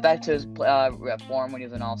 get back to his form when he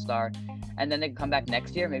was an All-Star, and then they can come back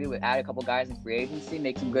next year, maybe add a couple guys in free agency,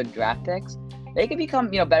 make some good draft picks, they could become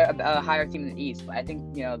better, a higher team in the East. But I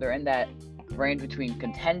think they're in that range between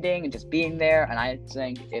contending and just being there. And I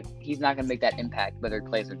think if he's not going to make that impact, whether he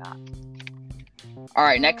plays or not. All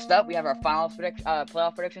right, next up, we have our playoff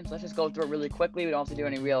predictions. Let's just go through it really quickly. We don't have to do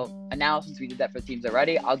any real analysis. We did that for the teams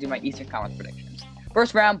already. I'll do my Eastern Conference predictions.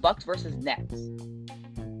 First round, Bucks versus Nets.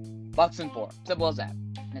 Bucks in 4. Simple as that.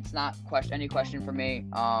 And it's not any question for me.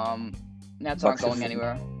 Nets aren't going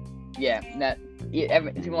anywhere. Yeah,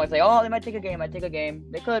 people might say, oh, they might take a game.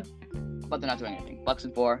 They could, but they're not doing anything. Bucks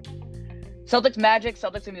in 4. Celtics, Magic.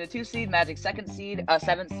 Celtics gonna be the 2 seed. Magic 2nd seed,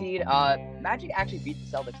 7th seed. Magic actually beat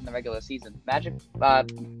the Celtics in the regular season. Magic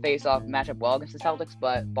face off matchup well against the Celtics,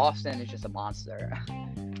 but Boston is just a monster.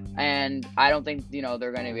 And I don't think they're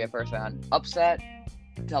going to be a first round upset.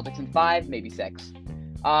 Celtics in 5, maybe 6.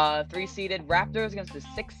 3-seeded Raptors against the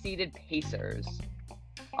 6-seeded Pacers.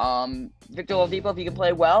 Victor Oladipo, if he can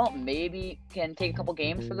play well, maybe can take a couple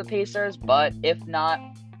games for the Pacers, but if not,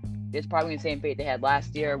 it's probably the same fate they had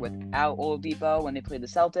last year without Oladipo when they played the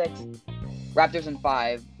Celtics. Raptors in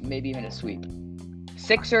 5, maybe even a sweep.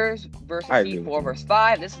 Sixers versus Heat, 4 versus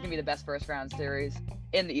 5. This is going to be the best first round series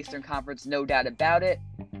in the Eastern Conference, no doubt about it.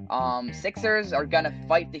 Sixers are going to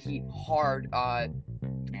fight the Heat hard,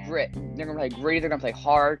 grit. They're going to play gritty, they're going to play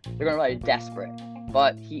hard, they're going to play desperate.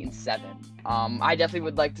 But Heat in 7. I definitely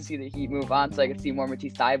would like to see the Heat move on so I could see more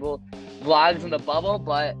Matisse Thybulle vlogs in the bubble,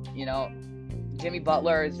 but, Jimmy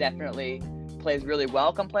Butler is definitely plays really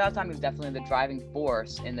well come playoff time. He's definitely the driving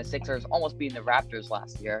force in the Sixers almost beating the Raptors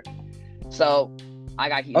last year. So, I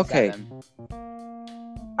got Heat in 7.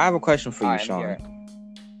 I have a question for you, Sean.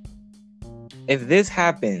 If this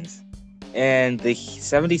happens and the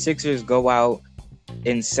 76ers go out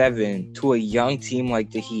in 7 to a young team like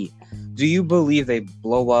the Heat, do you believe they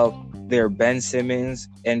blow up their Ben Simmons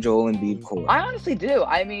and Joel Embiid core? I honestly do.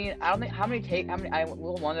 I mean, I don't think I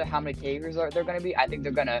will wonder how many takers they're going to be. I think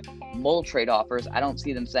they're going to mull trade offers. I don't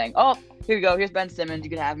see them saying, "Oh, here you go. Here's Ben Simmons. You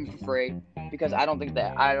can have him for free." Because I don't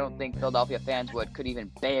think Philadelphia fans could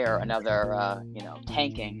even bear another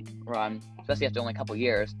tanking run, especially after only a couple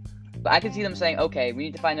years. But I can see them saying, okay, we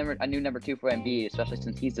need to find a new number 2 for Embiid, especially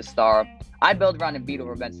since he's the star. I'd build around Embiid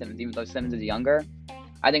over Ben Simmons, even though Simmons is younger.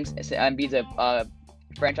 I think Embiid's a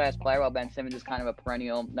franchise player, while Ben Simmons is kind of a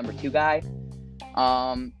perennial number 2 guy.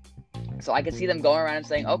 So I can see them going around and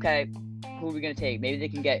saying, okay, who are we going to take? Maybe they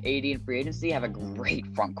can get AD in free agency, have a great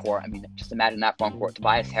front court. I mean, just imagine that front court.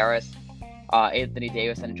 Tobias Harris, Anthony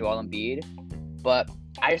Davis, and Joel Embiid. But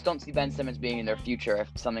I just don't see Ben Simmons being in their future if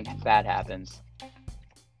something bad happens.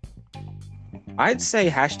 I'd say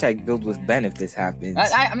hashtag build with Ben if this happens.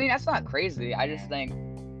 I mean, that's not crazy. I just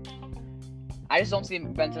don't see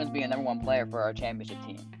Ben Simmons being a number 1 player for our championship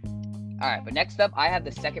team. All right, but next up, I have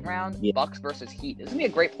the second round, Bucks versus Heat. This is going to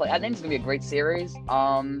be a great play. I think it's going to be a great series.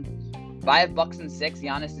 If I have Bucks in 6,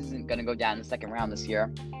 Giannis isn't going to go down in the second round this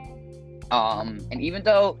year. And even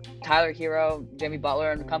though Tyler Hero, Jimmy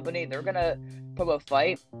Butler, and company, they're going to put up a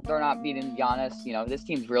fight, they're not beating Giannis. You know, this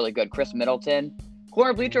team's really good. Chris Middleton,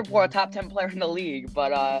 corner Bleacher Report, a top 10 player in the league,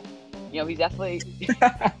 but you know, he's definitely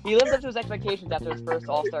he lived up to his expectations after his first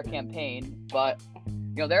All-Star campaign. But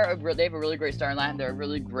you know, they have a really great starting line. They're a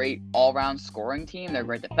really great all-round scoring team. They're a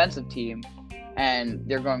great defensive team, and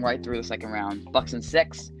they're going right through the second round. Bucks in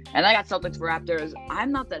 6, and I got Celtics for Raptors.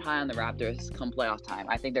 I'm not that high on the Raptors come playoff time.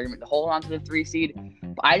 I think they're going to hold on to the 3 seed,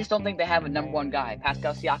 but I just don't think they have a number 1 guy.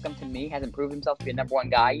 Pascal Siakam, to me, hasn't proved himself to be a number 1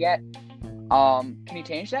 guy yet. Can he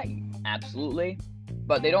change that? Absolutely.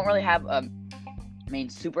 But they don't really have a main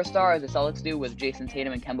superstar as the Celtics do with Jason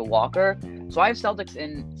Tatum and Kemba Walker. So I have Celtics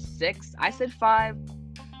in 6. I said 5.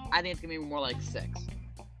 I think it's going to be more like 6.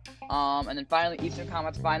 And then finally, Eastern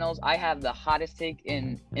Conference Finals. I have the hottest take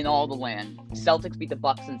in all the land. Celtics beat the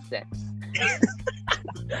Bucks in 6.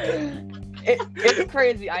 It's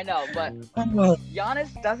crazy, I know, but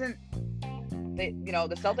Giannis doesn't.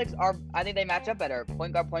 The Celtics are. I think they match up better.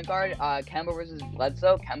 Point guard. Kemba versus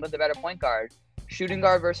Bledsoe. Kemba's the better point guard. Shooting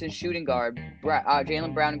guard versus shooting guard.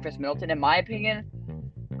 Jaylen Brown and Chris Middleton. In my opinion,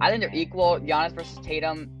 I think they're equal. Giannis versus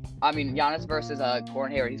Tatum. Giannis versus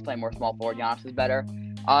Gordon Hayward. He's playing more small forward. Giannis is better.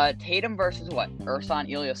 Tatum versus Ersan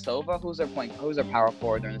Ilyasova. Who's their power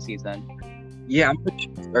forward during the season? Yeah, I'm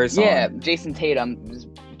pretty sure Ersan. Yeah, Jason Tatum is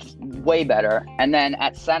just way better. And then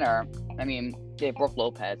at center, they have Brook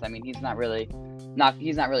Lopez. He's not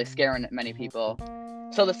really scaring many people.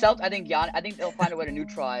 So the Celtics, I think they'll find a way to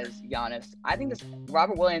neutralize Giannis. I think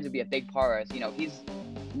Robert Williams would be a big part. He's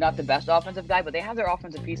not the best offensive guy, but they have their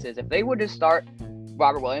offensive pieces. If they would just start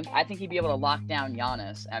Robert Williams, I think he'd be able to lock down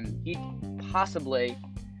Giannis, and he'd possibly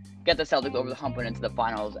get the Celtics over the hump and into the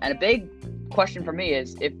finals. And a big question for me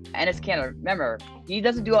is if Enes Kanter, remember, he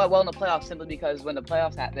doesn't do well in the playoffs simply because when the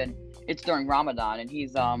playoffs happen, it's during Ramadan, and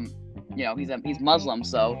he's Muslim,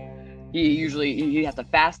 so he has to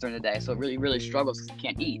fast during the day, so it really struggles because he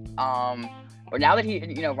can't eat. But now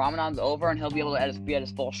that Ramadan's over and he'll be able to be at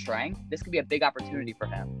his full strength, this could be a big opportunity for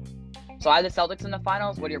him. So I have the Celtics in the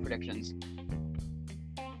finals. What are your predictions?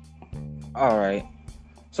 All right.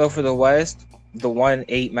 So for the West, the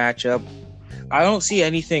 1-8 matchup, I don't see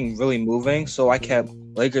anything really moving, so I kept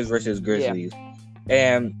Lakers versus Grizzlies. Yeah.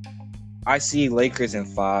 And I see Lakers in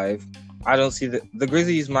 5. I don't see the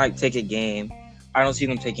Grizzlies might take a game. I don't see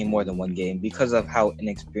them taking more than 1 game because of how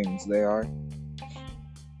inexperienced they are.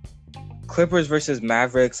 Clippers versus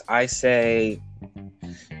Mavericks, I say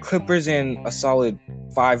Clippers in a solid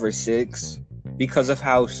 5 or 6 because of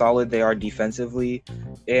how solid they are defensively.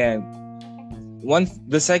 And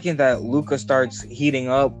the second that Luka starts heating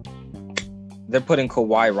up, they're putting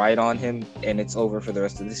Kawhi right on him, and it's over for the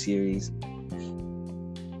rest of the series.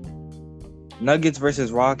 Nuggets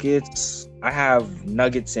versus Rockets, I have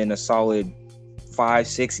Nuggets in a solid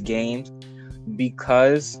 5-6 games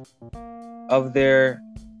because of their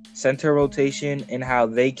center rotation and how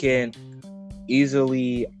they can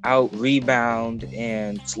easily out-rebound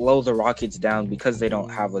and slow the Rockets down because they don't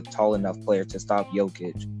have a tall enough player to stop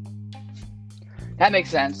Jokic. That makes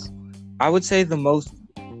sense. I would say the most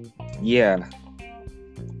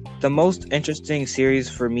interesting series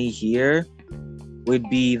for me here would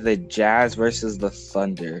be the Jazz versus the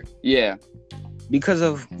Thunder. Yeah. Because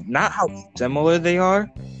of not how similar they are,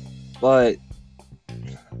 but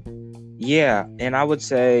yeah, and I would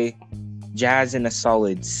say Jazz in a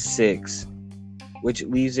solid 6, which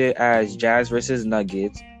leaves it as Jazz versus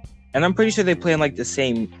Nuggets. And I'm pretty sure they play in like the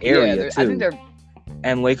same area too. I think they're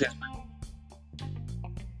and Lakers.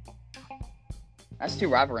 That's 2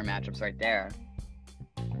 rivalry matchups right there.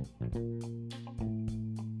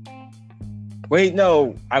 Wait,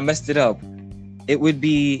 no, I messed it up. It would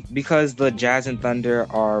be because the Jazz and Thunder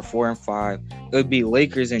are 4 and 5. It would be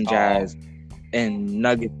Lakers and Jazz and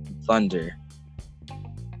Nuggets and Thunder.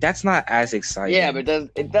 that's not as exciting. Yeah, but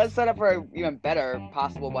it does set up for an even better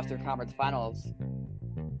possible Western Conference Finals.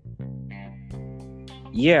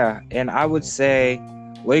 Yeah, and I would say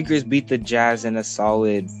Lakers beat the Jazz in a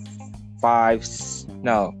solid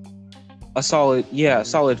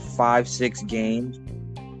 5-6 games,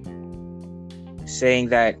 saying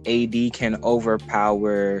that AD can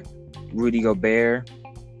overpower Rudy Gobert,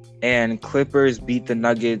 and Clippers beat the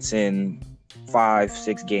Nuggets in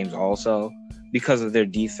 5-6 games also because of their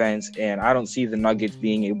defense, and I don't see the Nuggets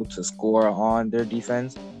being able to score on their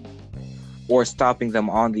defense or stopping them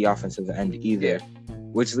on the offensive end either,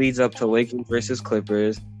 which leads up to Lakers versus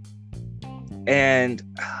Clippers. And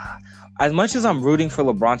as much as I'm rooting for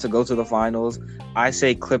LeBron to go to the finals, I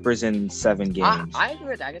say Clippers in 7 games. I agree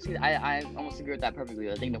with that. I almost agree with that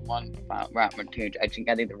perfectly. I think the one round would change. I think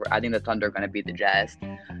the Thunder are going to beat the Jazz.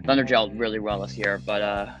 Thunder gelled really well this year, but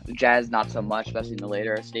the Jazz not so much, especially in the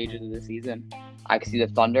later stages of the season. I can see the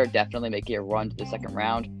Thunder definitely making a run to the second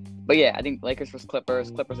round. But yeah, I think Lakers versus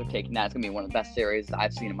Clippers. Clippers are taking that. It's going to be one of the best series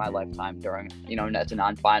I've seen in my lifetime during, it's a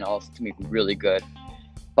non-finals. It's going to be really good.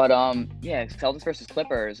 But, yeah, Celtics versus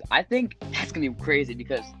Clippers. I think that's going to be crazy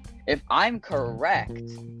because if I'm correct,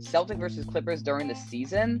 Celtics versus Clippers during the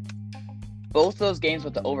season, both those games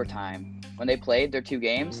went to overtime when they played their 2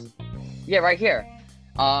 games. Yeah, right here.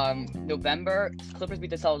 November, Clippers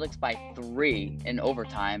beat the Celtics by 3 in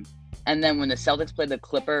overtime. And then when the Celtics played the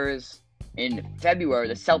Clippers in February,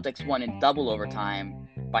 the Celtics won in double overtime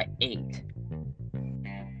by 8.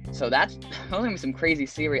 So that's going to be some crazy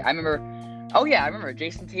series. I remember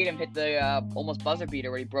Jason Tatum hit the almost buzzer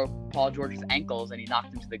beater where he broke Paul George's ankles and he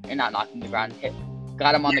knocked him to the ground,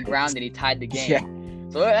 got him on the ground and he tied the game. Yeah.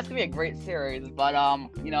 So that's going to be a great series. But, I'm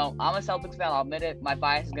a Celtics fan. I'll admit it. My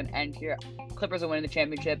bias is going to end here. Clippers are winning the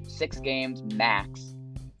championship, 6 games max.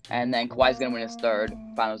 And then Kawhi's going to win his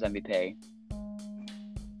 3rd Finals MVP.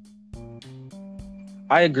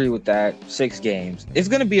 I agree with that. 6 games. It's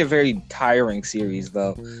going to be a very tiring series,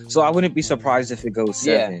 though. So I wouldn't be surprised if it goes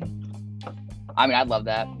 7. Yeah. I mean, I'd love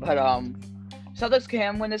that. But Celtics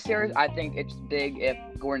can win this series. I think it's big if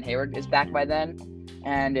Gordon Hayward is back by then.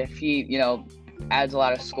 And if he, adds a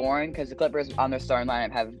lot of scoring. Because the Clippers on their starting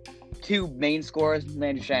lineup have 2 main scorers,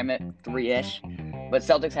 Landry Shamet, 3-ish. But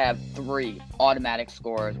Celtics have 3 automatic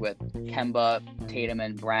scorers with Kemba, Tatum,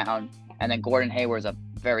 and Brown. And then Gordon Hayward is a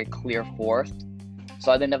very clear 4th.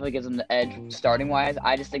 So I think definitely gives them the edge starting-wise.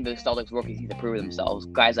 I just think the Celtics rookies need to prove themselves.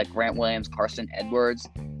 Guys like Grant Williams, Carson Edwards,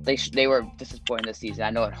 they were disappointing this season. I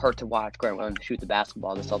know it hurt to watch Grant Williams shoot the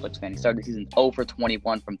basketball as a Celtics fan. He started the season 0 for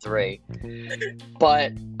 21 from 3.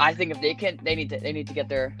 But I think if they need to get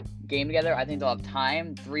their game together. I think they'll have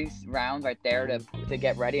time, 3 rounds right there to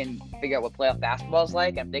get ready and figure out what playoff basketball is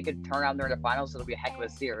like. And if they could turn around during the finals, it'll be a heck of a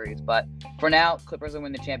series. But for now, Clippers will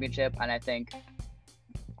win the championship, and I think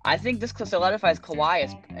this solidifies Kawhi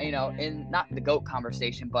as, in not the GOAT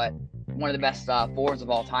conversation, but one of the best forwards of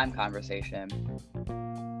all time conversation.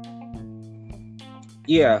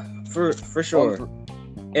 Yeah, for sure.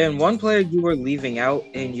 And one player you were leaving out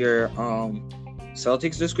in your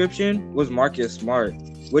Celtics description was Marcus Smart,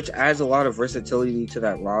 which adds a lot of versatility to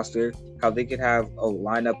that roster. How they could have a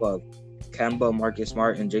lineup of Kemba, Marcus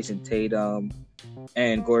Smart, and Jason Tatum,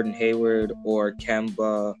 and Gordon Hayward, or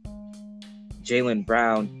Kemba, Jaylen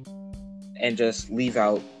Brown, and just leave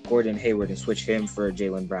out Gordon Hayward and switch him for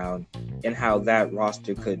Jaylen Brown, and how that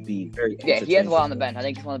roster could be very he has a lot on the bench. I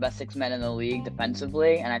think he's one of the best 6 men in the league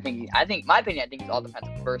defensively, and I think my opinion, I think he's all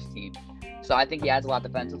defensive first team. So I think he adds a lot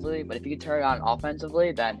defensively, but if you can turn it on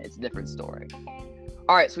offensively, then it's a different story.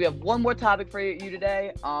 All right, so we have one more topic for you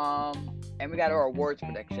today, and we got our awards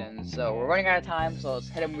predictions. So we're running out of time, so let's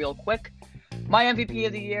hit them real quick. My MVP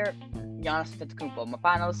of the year, Giannis Antetokounmpo. My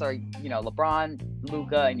finalists are, LeBron,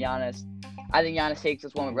 Luka, and Giannis. I think Giannis takes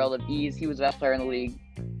this one with relative ease. He was the best player in the league.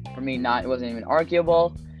 For me, it wasn't even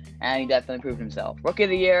arguable, and he definitely proved himself. Rookie of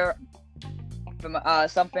the year, from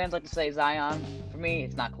some fans like to say Zion. For me,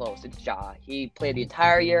 it's not close. It's Ja. He played the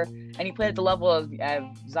entire year, and he played at the level of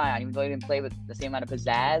Zion, even though he didn't play with the same amount of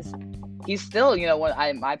pizzazz. He's still,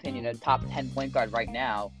 in my opinion, a top 10 point guard right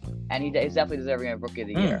now, and he's definitely deserving of Rookie of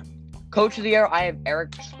the Year. Coach of the Year, I have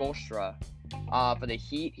Eric Spoelstra. For the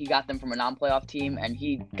Heat, he got them from a non-playoff team, and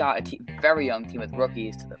he got a very young team with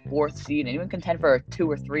rookies to the 4th seed, and even contend for a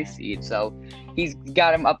 2 or 3 seed. So he's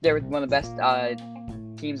got him up there with one of the best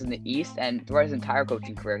teams in the East, and throughout his entire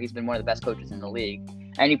coaching career, he's been one of the best coaches in the league,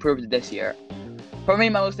 and he proved it this year. For me,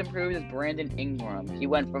 my most improved is Brandon Ingram. He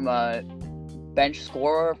went from a bench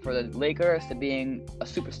scorer for the Lakers to being a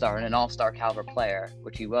superstar and an all-star caliber player,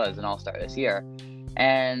 which he was an all-star this year.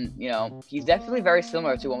 And, he's definitely very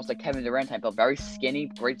similar to almost like Kevin Durant type, a very skinny,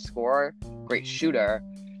 great scorer, great shooter.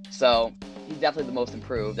 So he's definitely the most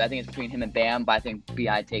improved. I think it's between him and Bam, but I think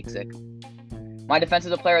BI takes it. My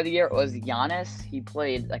defensive player of the year was Giannis. He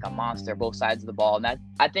played like a monster both sides of the ball, and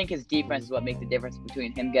I think his defense is what makes the difference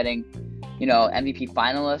between him getting, MVP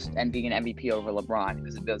finalist and being an MVP over LeBron,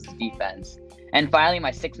 because it does his defense. And finally,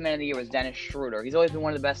 my sixth man of the year was Dennis Schroeder. He's always been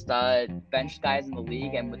one of the best bench guys in the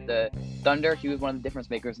league, and with the Thunder, he was one of the difference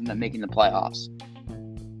makers in them making the playoffs.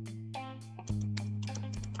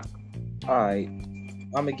 All right,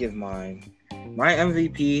 I'm gonna give mine. My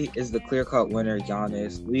MVP is the clear-cut winner,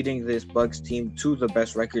 Giannis, leading this Bucks team to the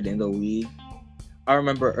best record in the league. I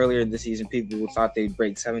remember earlier in the season, people thought they'd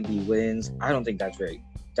break 70 wins. I don't think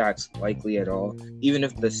that's likely at all, even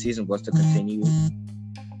if the season was to continue.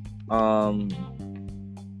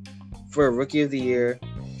 For Rookie of the Year,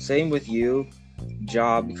 same with you,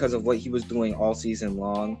 Ja, because of what he was doing all season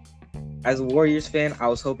long. As a Warriors fan, I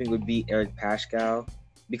was hoping it would be Eric Paschall,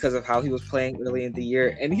 because of how he was playing early in the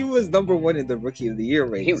year, and he was number one in the Rookie of the Year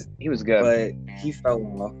race. He was good, but he fell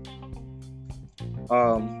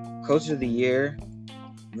off. Coach of the Year,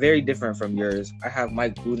 very different from yours. I have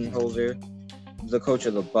Mike Budenholzer, the coach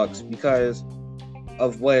of the Bucks, because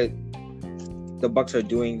of what the Bucks are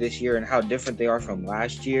doing this year and how different they are from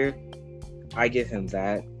last year. I give him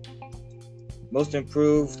that. Most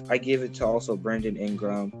improved, I give it to also Brandon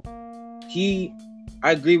Ingram.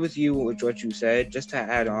 I agree with you with what you said. Just to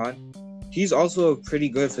add on, he's also a pretty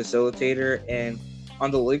good facilitator. And on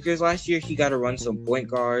the Lakers last year, he got to run some point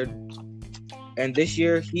guard. And this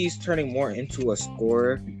year, he's turning more into a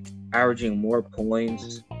scorer, averaging more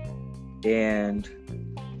points. And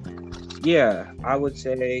yeah, I would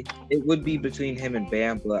say it would be between him and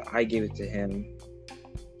Bam, but I gave it to him.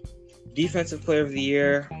 Defensive Player of the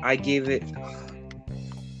Year, I gave it.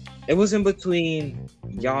 It was in between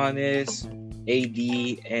Giannis,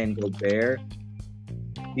 AD, and Gobert,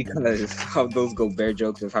 because of those Gobert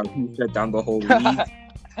jokes of how he shut down the whole league.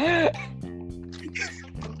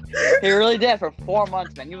 He really did for 4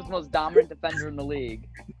 months, man. He was the most dominant defender in the league.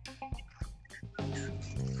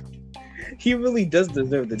 He really does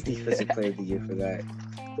deserve the Defensive Player of the Year for that.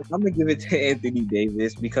 I'm going to give it to Anthony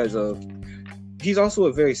Davis because he's also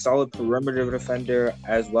a very solid perimeter defender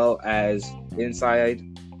as well as inside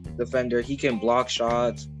defender. He can block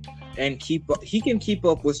shots and he can keep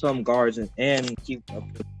up with some guards and keep up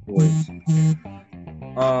with the boys.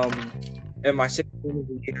 And my sixth man of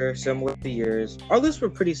the year, similar to yours, our lists were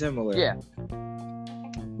pretty similar. Yeah.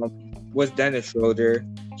 Was Dennis Schroeder.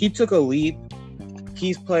 He took a leap.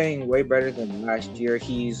 He's playing way better than last year.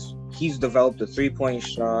 He's developed a 3-point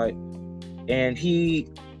shot, and he's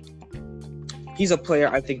a player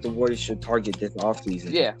I think the Warriors should target this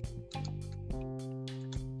offseason. Yeah.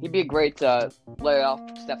 He'd be a great lay off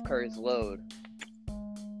Steph Curry's load,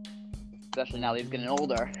 especially now that he's getting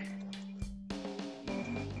older.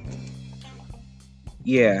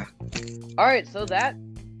 Yeah. All right, so that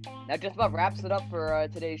just about wraps it up for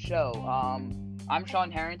today's show. I'm Sean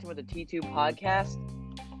Harrington with the T2 Podcast,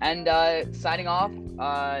 and signing off.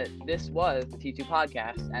 This was the T2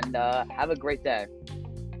 Podcast, and have a great day.